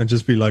come out and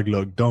just be like,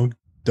 look, don't.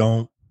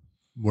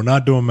 We're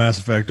not doing Mass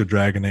Effect or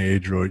Dragon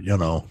Age or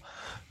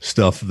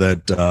stuff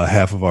that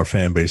half of our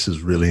fan base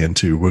is really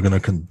into. We're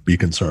going to be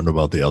concerned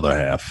about the other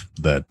half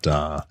that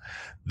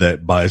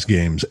buys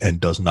games and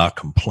does not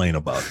complain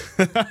about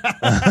it.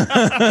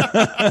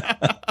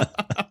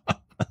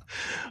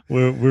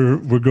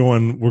 we're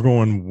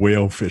going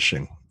whale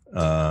fishing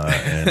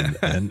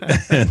and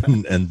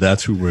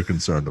that's who we're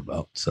concerned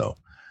about. So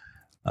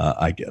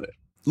I get it.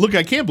 Look,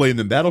 I can't blame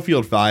them.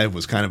 Battlefield 5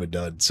 was kind of a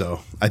dud, so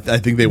I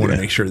think they want to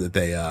make sure that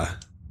they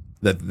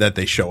that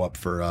they show up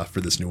for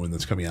this new one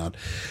that's coming out.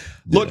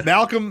 Look,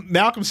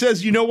 Malcolm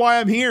says, "You know why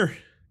I'm here."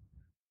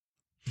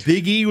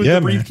 Big E with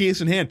the briefcase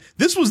in hand.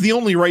 This was the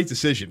only right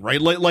decision,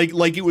 right?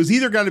 Like it was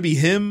either going to be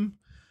him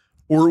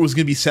or it was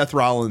going to be Seth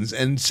Rollins,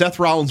 and Seth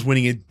Rollins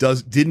winning it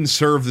didn't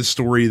serve the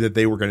story that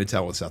they were going to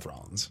tell with Seth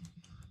Rollins.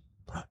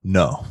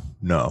 No.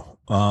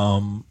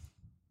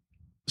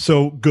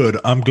 So good.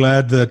 I'm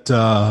glad that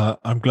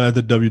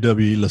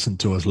WWE listened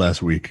to us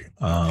last week,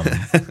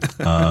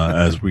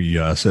 as we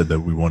said that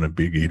we wanted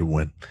Big E to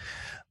win.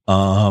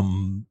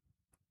 I'm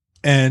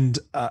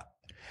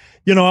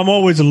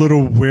always a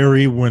little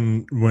wary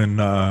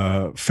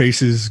when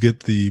faces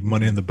get the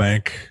Money in the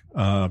Bank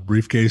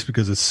briefcase,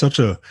 because it's such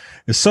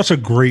a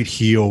great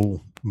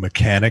heel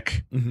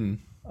mechanic. Mm-hmm.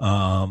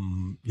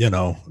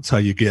 It's how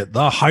you get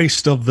the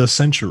heist of the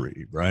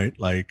century, right?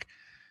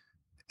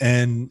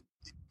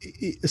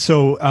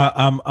 So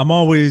I'm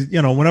always,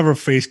 whenever a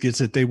face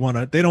gets it, they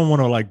don't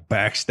want to like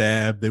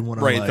backstab. They want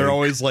to, right. They're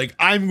always like,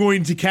 I'm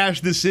going to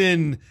cash this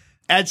in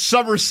at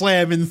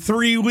SummerSlam in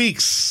 3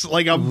 weeks.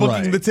 Like, I'm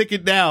booking the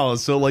ticket now,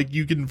 so like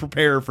you can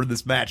prepare for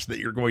this match that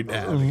you're going to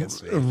have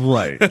against me.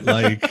 Right.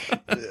 Like,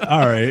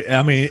 all right.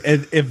 I mean,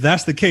 if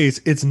that's the case,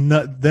 it's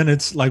not. Then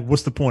it's like,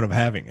 what's the point of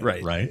having it?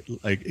 Right.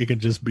 Like, it can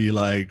just be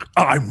like,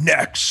 I'm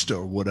next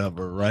or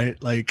whatever. Right.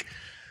 Like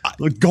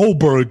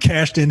Goldberg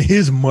cashed in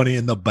his Money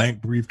in the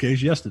Bank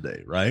briefcase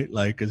yesterday, right?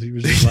 Like, because he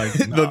was just like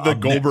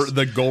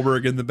the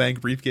Goldberg in the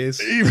Bank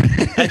briefcase.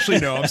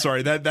 Actually, no, I'm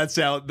sorry. That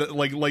sound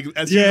like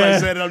as soon as I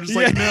said it, I'm just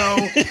like, no,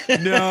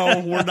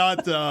 we're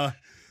not.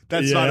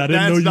 That's not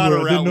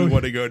a route we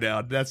want to go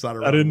down. That's not a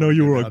route. I didn't know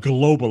you were a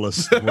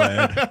globalist,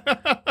 Brad.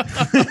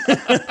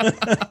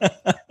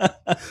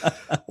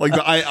 Like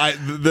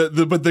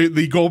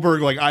the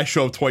Goldberg, like, I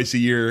show up twice a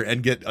year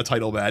and get a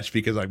title match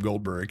because I'm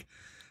Goldberg.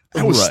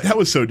 That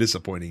was so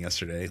disappointing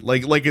yesterday.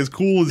 Like as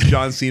cool as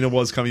John Cena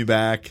was coming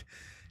back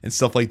and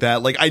stuff like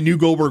that. Like, I knew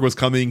Goldberg was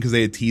coming because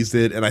they had teased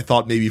it, and I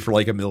thought maybe for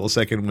like a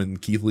millisecond when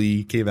Keith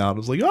Lee came out, I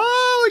was like,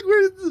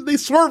 they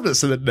swerved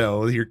us, and then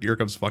no, here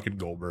comes fucking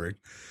Goldberg.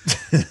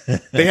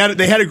 They had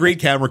a great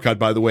camera cut,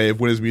 by the way, of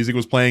when his music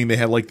was playing. They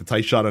had like the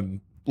tight shot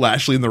on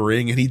Lashley in the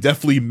ring, and he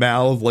definitely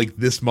mouthed like,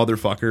 "This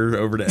motherfucker"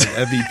 over to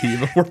MVP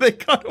before they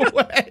cut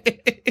away.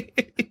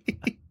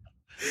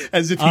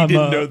 As if he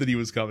didn't know that he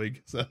was coming.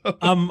 So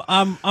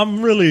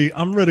I'm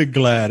really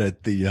glad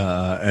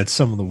at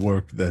some of the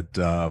work that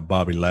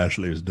Bobby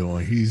Lashley is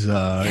doing.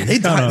 They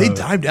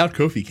timed out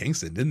Kofi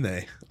Kingston, didn't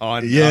they?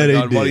 On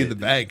Money in the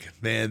Bank,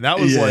 man. That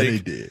was they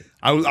did.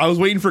 I was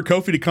waiting for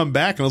Kofi to come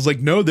back, and I was like,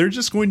 no, they're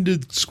just going to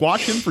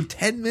squash him for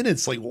 10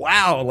 minutes. Like,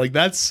 wow, like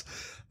that's.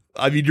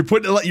 I mean, you're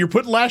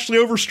putting Lashley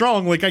over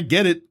strong. Like, I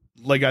get it.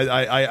 Like,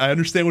 I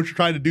understand what you're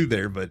trying to do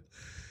there, but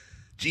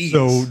geez.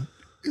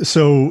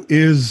 So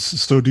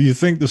do you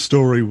think the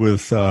story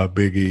with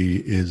Big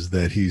E is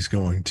that he's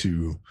going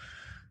to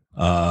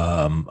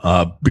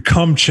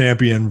become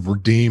champion,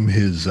 redeem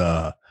his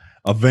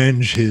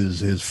avenge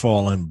his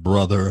fallen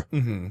brother,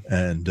 mm-hmm.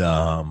 and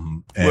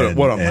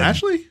what on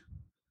Lashley?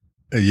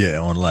 Yeah,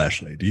 on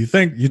Lashley. Do you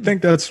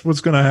think that's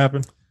what's going to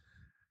happen?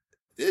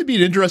 It'd be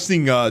an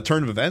interesting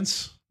turn of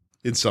events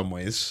in some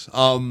ways.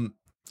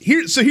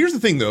 Here's the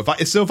thing though.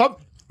 If I'm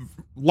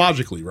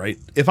logically right,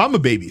 if I'm a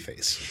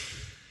babyface.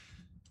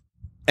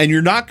 And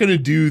you're not going to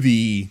do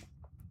the,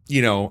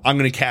 I'm going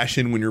to cash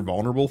in when you're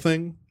vulnerable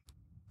thing,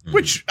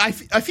 which I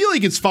feel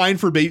like it's fine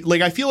for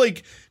I feel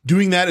like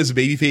doing that as a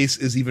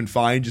babyface is even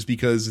fine, just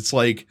because it's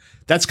like,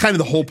 that's kind of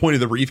the whole point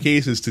of the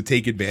briefcase, is to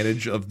take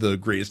advantage of the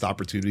greatest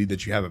opportunity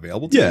that you have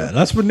available to you. Yeah,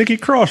 that's what Nikki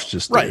Cross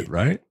just did,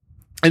 right?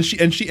 And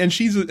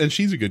she's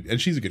a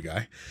good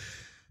guy.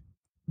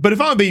 But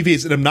if I'm a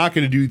babyface and I'm not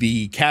going to do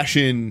the cash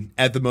in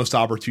at the most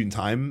opportune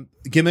time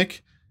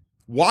gimmick,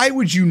 why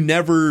would you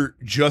never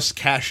just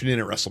cash it in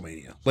at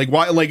WrestleMania? Like,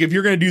 why? Like, if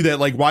you're going to do that,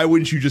 like, why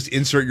wouldn't you just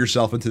insert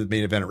yourself into the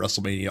main event at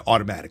WrestleMania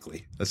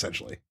automatically,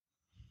 essentially?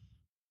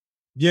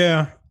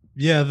 Yeah,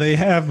 they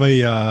have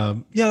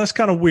a. That's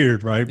kind of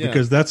weird, right? Yeah.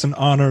 Because that's an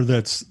honor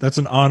that's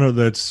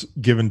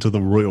given to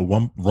the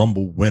Royal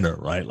Rumble winner,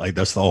 right? Like,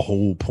 that's the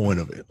whole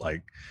point of it.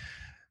 Like,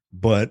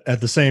 but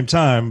at the same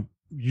time,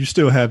 you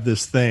still have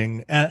this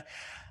thing. And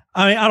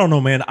I don't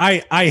know, man.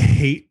 I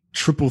hate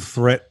triple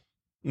threat.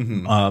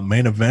 Mm-hmm.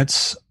 Main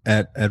events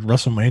at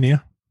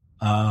WrestleMania.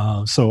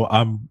 So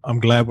I'm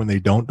glad when they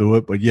don't do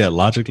it, but yeah,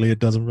 logically it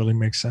doesn't really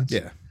make sense.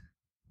 Yeah.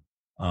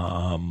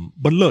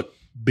 But look,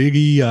 Big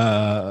E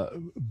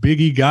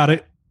got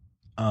it.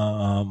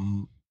 I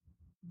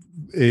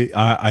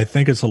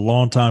think it's a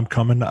long time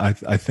coming. I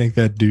think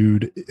that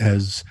dude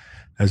has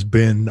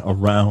been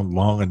around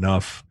long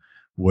enough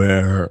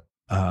where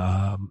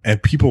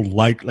and people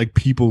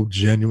people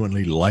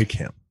genuinely like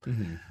him.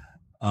 Mm-hmm.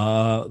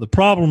 The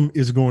problem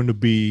is going to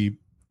be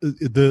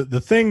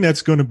the thing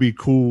that's going to be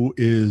cool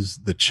is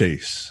the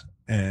chase,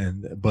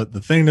 but the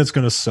thing that's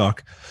going to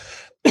suck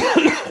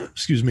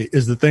excuse me,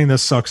 is the thing that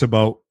sucks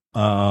about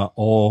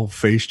all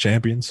face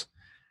champions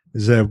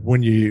is that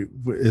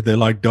they're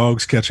like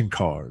dogs catching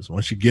cars.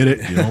 Once you get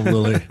it, you don't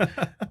really.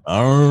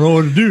 I don't know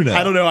what to do now.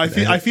 I don't know. I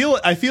feel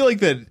like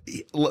that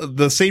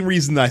the same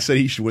reason I said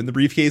he should win the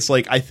briefcase.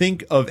 Like, I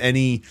think of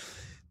any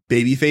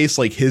babyface,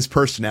 like his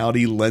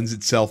personality lends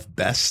itself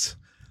best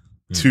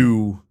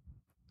to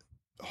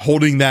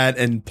holding that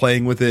and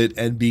playing with it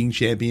and being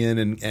champion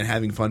and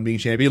having fun being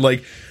champion.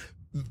 Like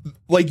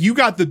you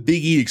got the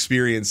Big E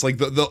experience. Like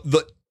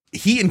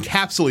he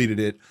encapsulated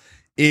it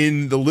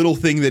in the little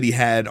thing that he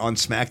had on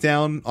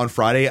SmackDown on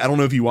Friday. I don't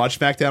know if you watched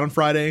SmackDown on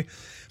Friday,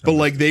 but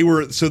like they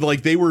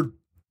were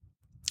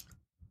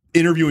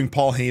interviewing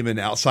Paul Heyman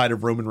outside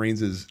of Roman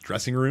Reigns'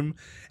 dressing room,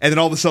 and then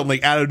all of a sudden,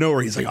 like out of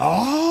nowhere, he's like,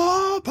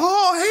 "Oh,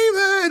 Paul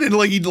Heyman,"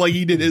 and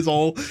he did his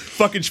whole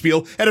fucking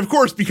spiel. And of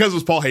course, because it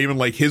was Paul Heyman,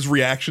 like his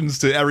reactions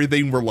to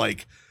everything were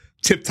like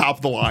tip top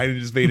of the line, and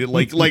just made it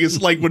like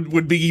it's like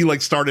when Big E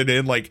like started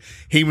in, like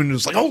Heyman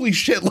was like, "Holy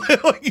shit!"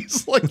 Like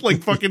he's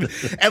like fucking,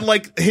 and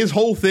like his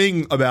whole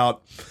thing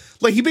about,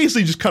 like, he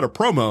basically just cut a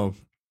promo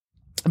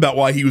about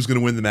why he was going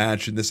to win the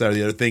match and this, that, or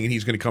the other thing, and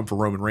he's going to come for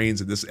Roman Reigns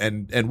and this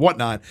and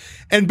whatnot,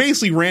 and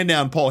basically ran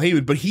down Paul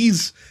Heyman.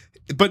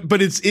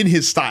 But it's in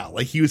his style.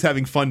 Like, he was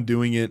having fun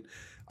doing it,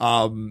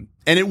 and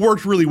it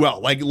worked really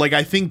well. Like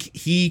I think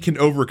he can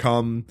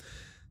overcome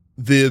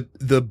the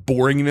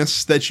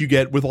boringness that you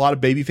get with a lot of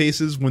baby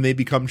faces when they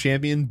become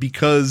champion,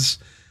 because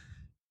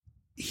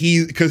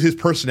his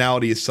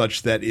personality is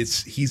such that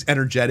he's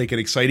energetic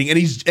and exciting, and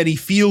he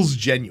feels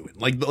genuine.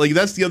 Like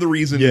that's the other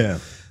reason. Yeah.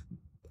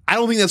 I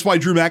don't think that's why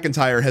Drew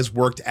McIntyre has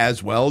worked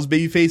as well as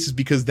babyface, is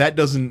because that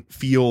doesn't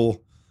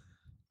feel,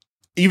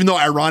 even though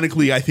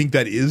ironically I think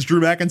that is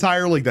Drew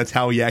McIntyre, like that's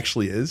how he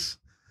actually is.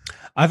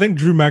 I think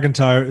Drew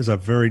McIntyre is a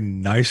very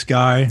nice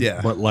guy,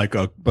 yeah, but like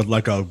a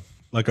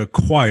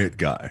quiet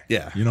guy.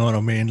 Yeah. You know what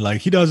I mean?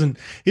 Like he doesn't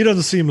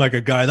seem like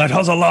a guy that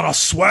has a lot of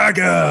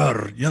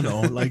swagger, you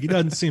know, like he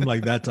doesn't seem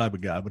like that type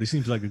of guy, but he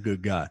seems like a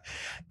good guy.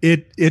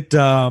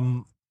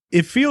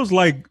 It feels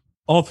like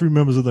all three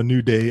members of the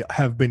New Day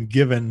have been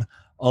given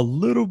a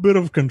little bit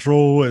of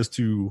control as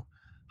to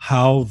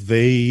how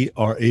they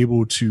are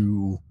able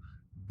to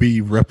be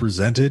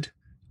represented.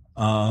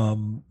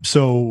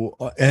 So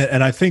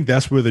I think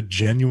that's where the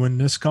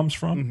genuineness comes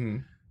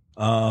from.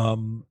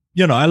 Mm-hmm.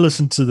 You know, I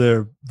listen to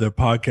their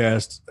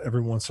podcasts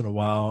every once in a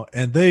while,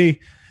 and they,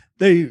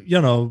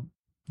 you know,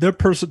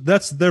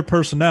 that's their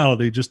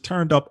personality just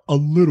turned up a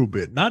little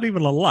bit, not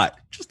even a lot,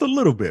 just a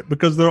little bit,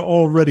 because they're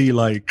already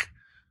like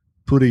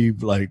pretty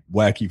like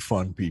wacky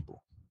fun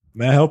people.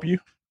 May I help you?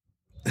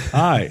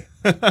 Hi.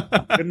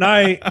 Good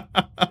night.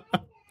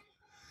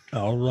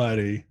 All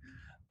righty.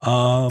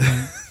 But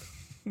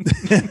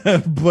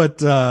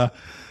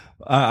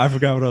I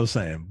forgot what I was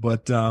saying.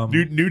 But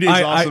New Day's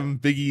awesome.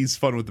 Big E's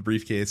fun with the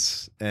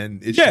briefcase,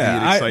 and it should be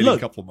an exciting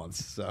couple of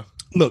months. So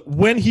look,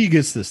 when he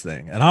gets this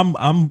thing, and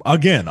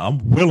I'm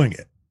willing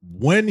it.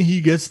 When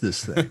he gets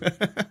this thing,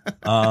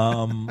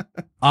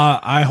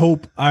 I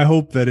hope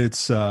that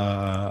it's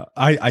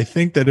I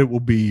think that it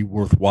will be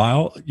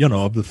worthwhile. You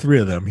know, of the three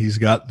of them, he's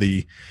got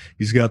the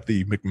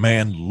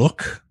McMahon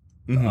look.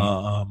 Mm-hmm.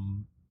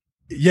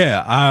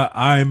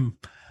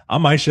 I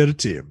might shed a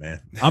tear,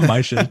 man. I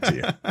might shed a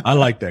tear. I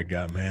like that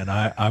guy, man.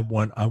 I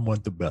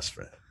want the best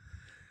for him.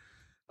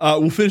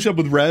 We'll finish up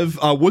with Rev.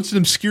 What's an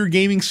obscure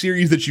gaming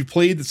series that you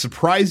played that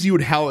surprised you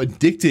at how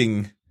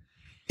addicting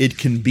it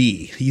can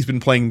be? He's been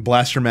playing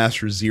Blaster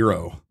Master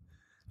Zero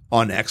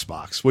on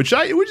Xbox, which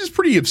is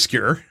pretty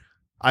obscure,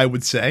 I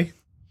would say.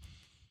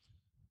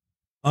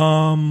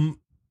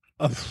 Obscure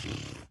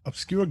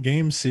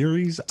game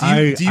series. Do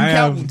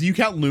you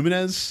count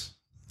Lumines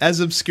as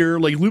obscure?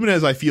 Like,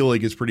 Lumines, I feel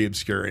like is pretty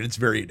obscure, and it's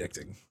very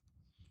addicting.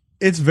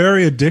 It's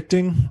very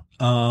addicting.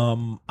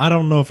 I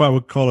don't know if I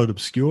would call it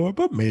obscure,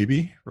 but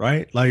maybe,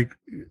 right? Like,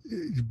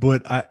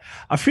 but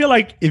I feel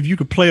like if you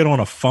could play it on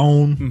a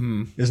phone,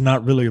 mm-hmm. it's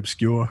not really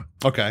obscure.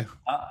 Okay.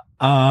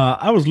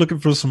 I was looking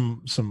for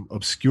some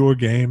obscure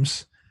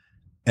games,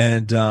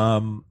 and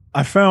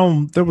I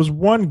found there was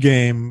one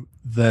game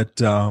that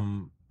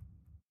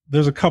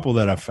there's a couple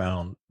that I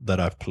found that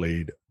I've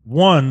played.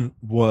 One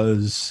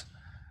was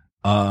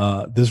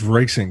this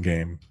racing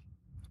game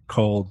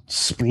called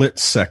Split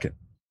Second.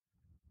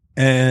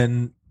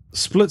 And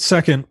Split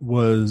Second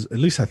was, at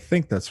least I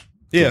think that's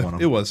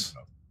it was,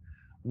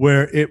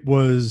 where it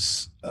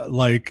was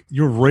like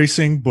you're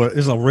racing, but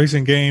it's a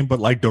racing game, but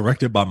like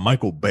directed by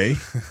Michael Bay,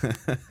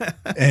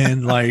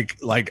 and like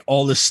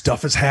all this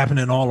stuff is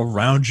happening all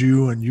around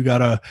you, and you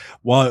gotta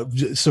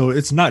so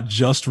it's not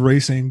just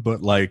racing,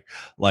 but like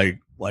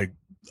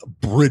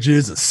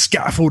bridges and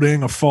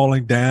scaffolding are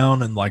falling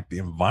down, and like the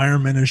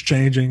environment is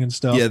changing and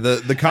stuff. Yeah,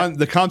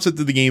 the concept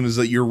of the game is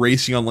that you're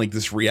racing on like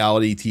this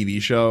reality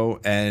TV show,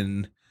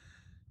 and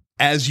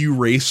as you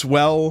race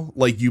well,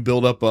 like you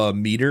build up a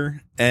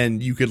meter,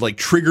 and you could like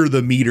trigger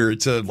the meter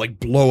to like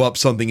blow up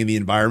something in the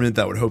environment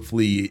that would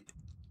hopefully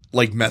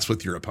like mess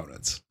with your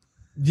opponents.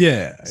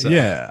 Yeah, so.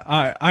 Yeah.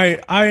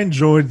 I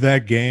enjoyed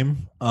that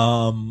game.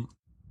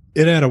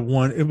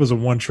 it was a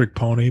one trick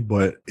pony,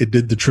 but it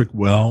did the trick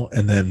well.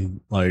 And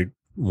then like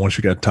once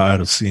you got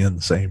tired of seeing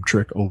the same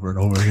trick over and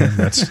over again,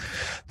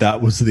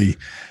 that was the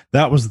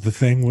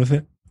thing with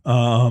it.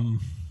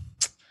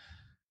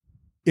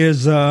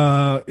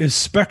 Is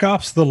Spec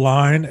Ops: The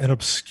Line an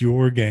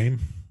obscure game?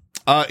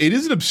 It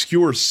is an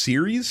obscure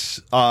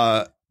series.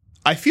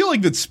 I feel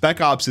like that Spec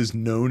Ops is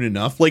known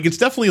enough. Like it's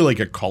definitely like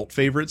a cult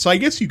favorite. So I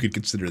guess you could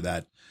consider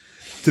that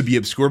to be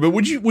obscure. But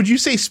would you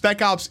say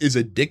Spec Ops is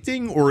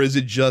addicting, or is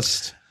it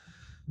just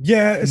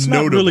it's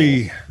notable? Not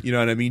really. You know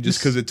what I mean? Just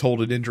because it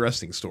told an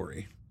interesting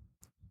story.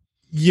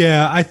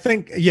 Yeah, I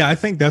think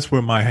that's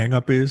where my hang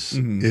up is.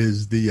 Mm-hmm.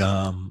 Is the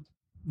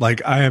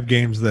like I have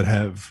games that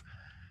have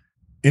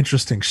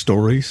interesting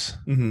stories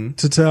mm-hmm.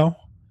 to tell.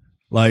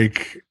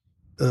 Like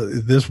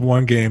this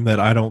one game that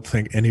I don't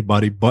think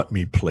anybody but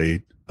me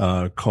played,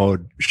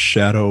 called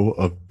Shadow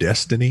of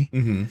Destiny,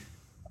 mm-hmm.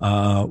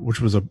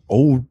 Which was an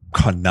old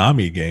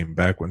Konami game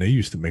back when they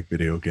used to make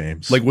video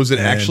games. Like, was it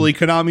actually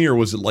Konami, or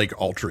was it like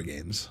Ultra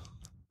Games?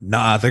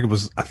 Nah, I think it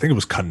was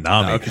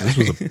Konami. Oh, okay. This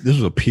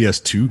was a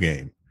PS2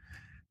 game.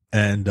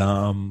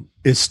 And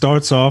it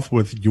starts off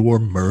with your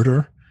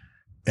murder,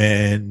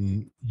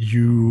 and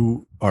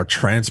you are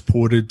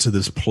transported to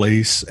this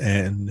place,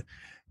 and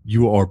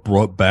you are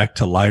brought back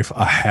to life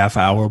a half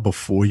hour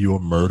before your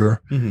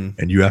murder, mm-hmm.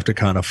 and you have to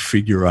kind of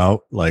figure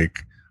out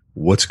like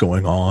what's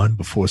going on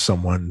before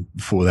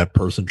that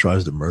person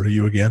tries to murder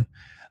you again.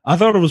 I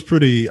thought it was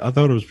pretty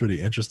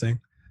interesting,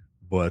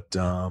 but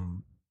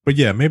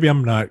yeah, maybe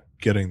I'm not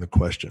getting the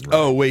question right.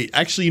 Oh wait,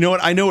 actually, you know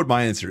what? I know what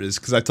my answer is,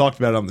 because I talked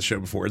about it on the show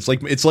before. It's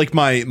like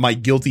my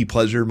guilty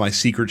pleasure, my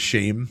secret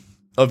shame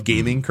of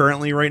gaming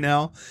currently right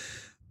now.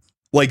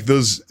 Like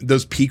those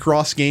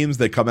Picross games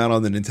that come out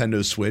on the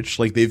Nintendo Switch,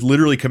 like they've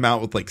literally come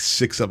out with like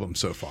 6 of them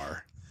so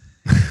far.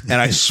 And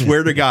I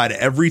swear to God,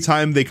 every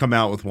time they come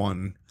out with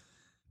one,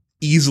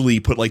 easily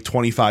put like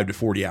 25 to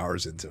 40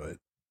 hours into it.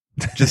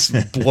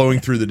 Just blowing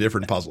through the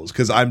different puzzles,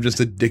 because I'm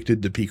just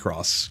addicted to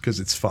Picross because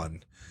it's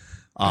fun.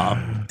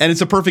 And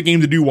it's a perfect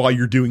game to do while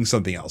you're doing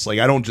something else. Like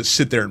I don't just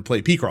sit there and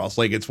play Picross.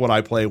 Like it's what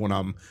I play when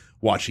I'm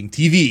watching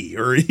TV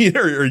or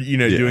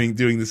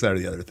doing this, that, or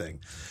the other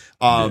thing.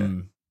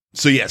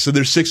 So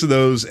there's 6 of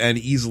those, and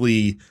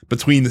easily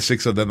between the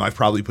 6 of them, I've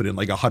probably put in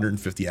like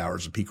 150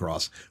 hours of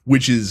Picross,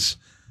 which is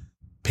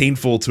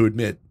painful to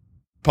admit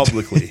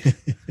publicly,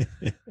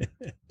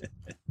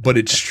 but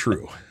it's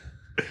true.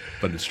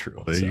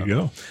 There you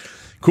go.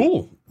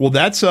 Cool. Well,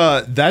 that's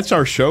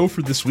our show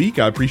for this week.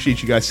 I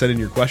appreciate you guys sending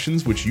your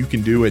questions, which you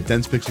can do at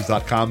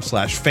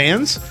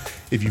densepixels.com/fans.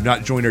 If you've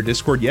not joined our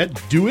Discord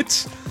yet, do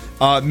it.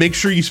 Make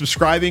sure you're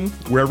subscribing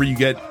wherever you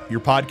get your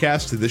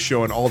podcast to this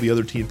show and all the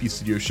other TNP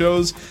Studio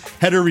shows.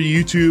 Head over to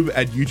YouTube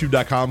at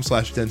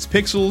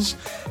youtube.com/densepixels,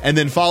 and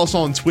then follow us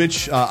on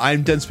Twitch.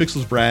 I'm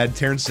DensePixels Brad,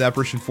 Terrence is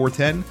Apparition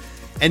 410,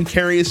 and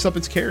Carrie is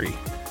Suppets Carrie.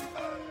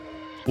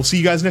 We'll see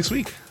you guys next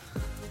week.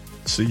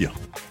 See ya.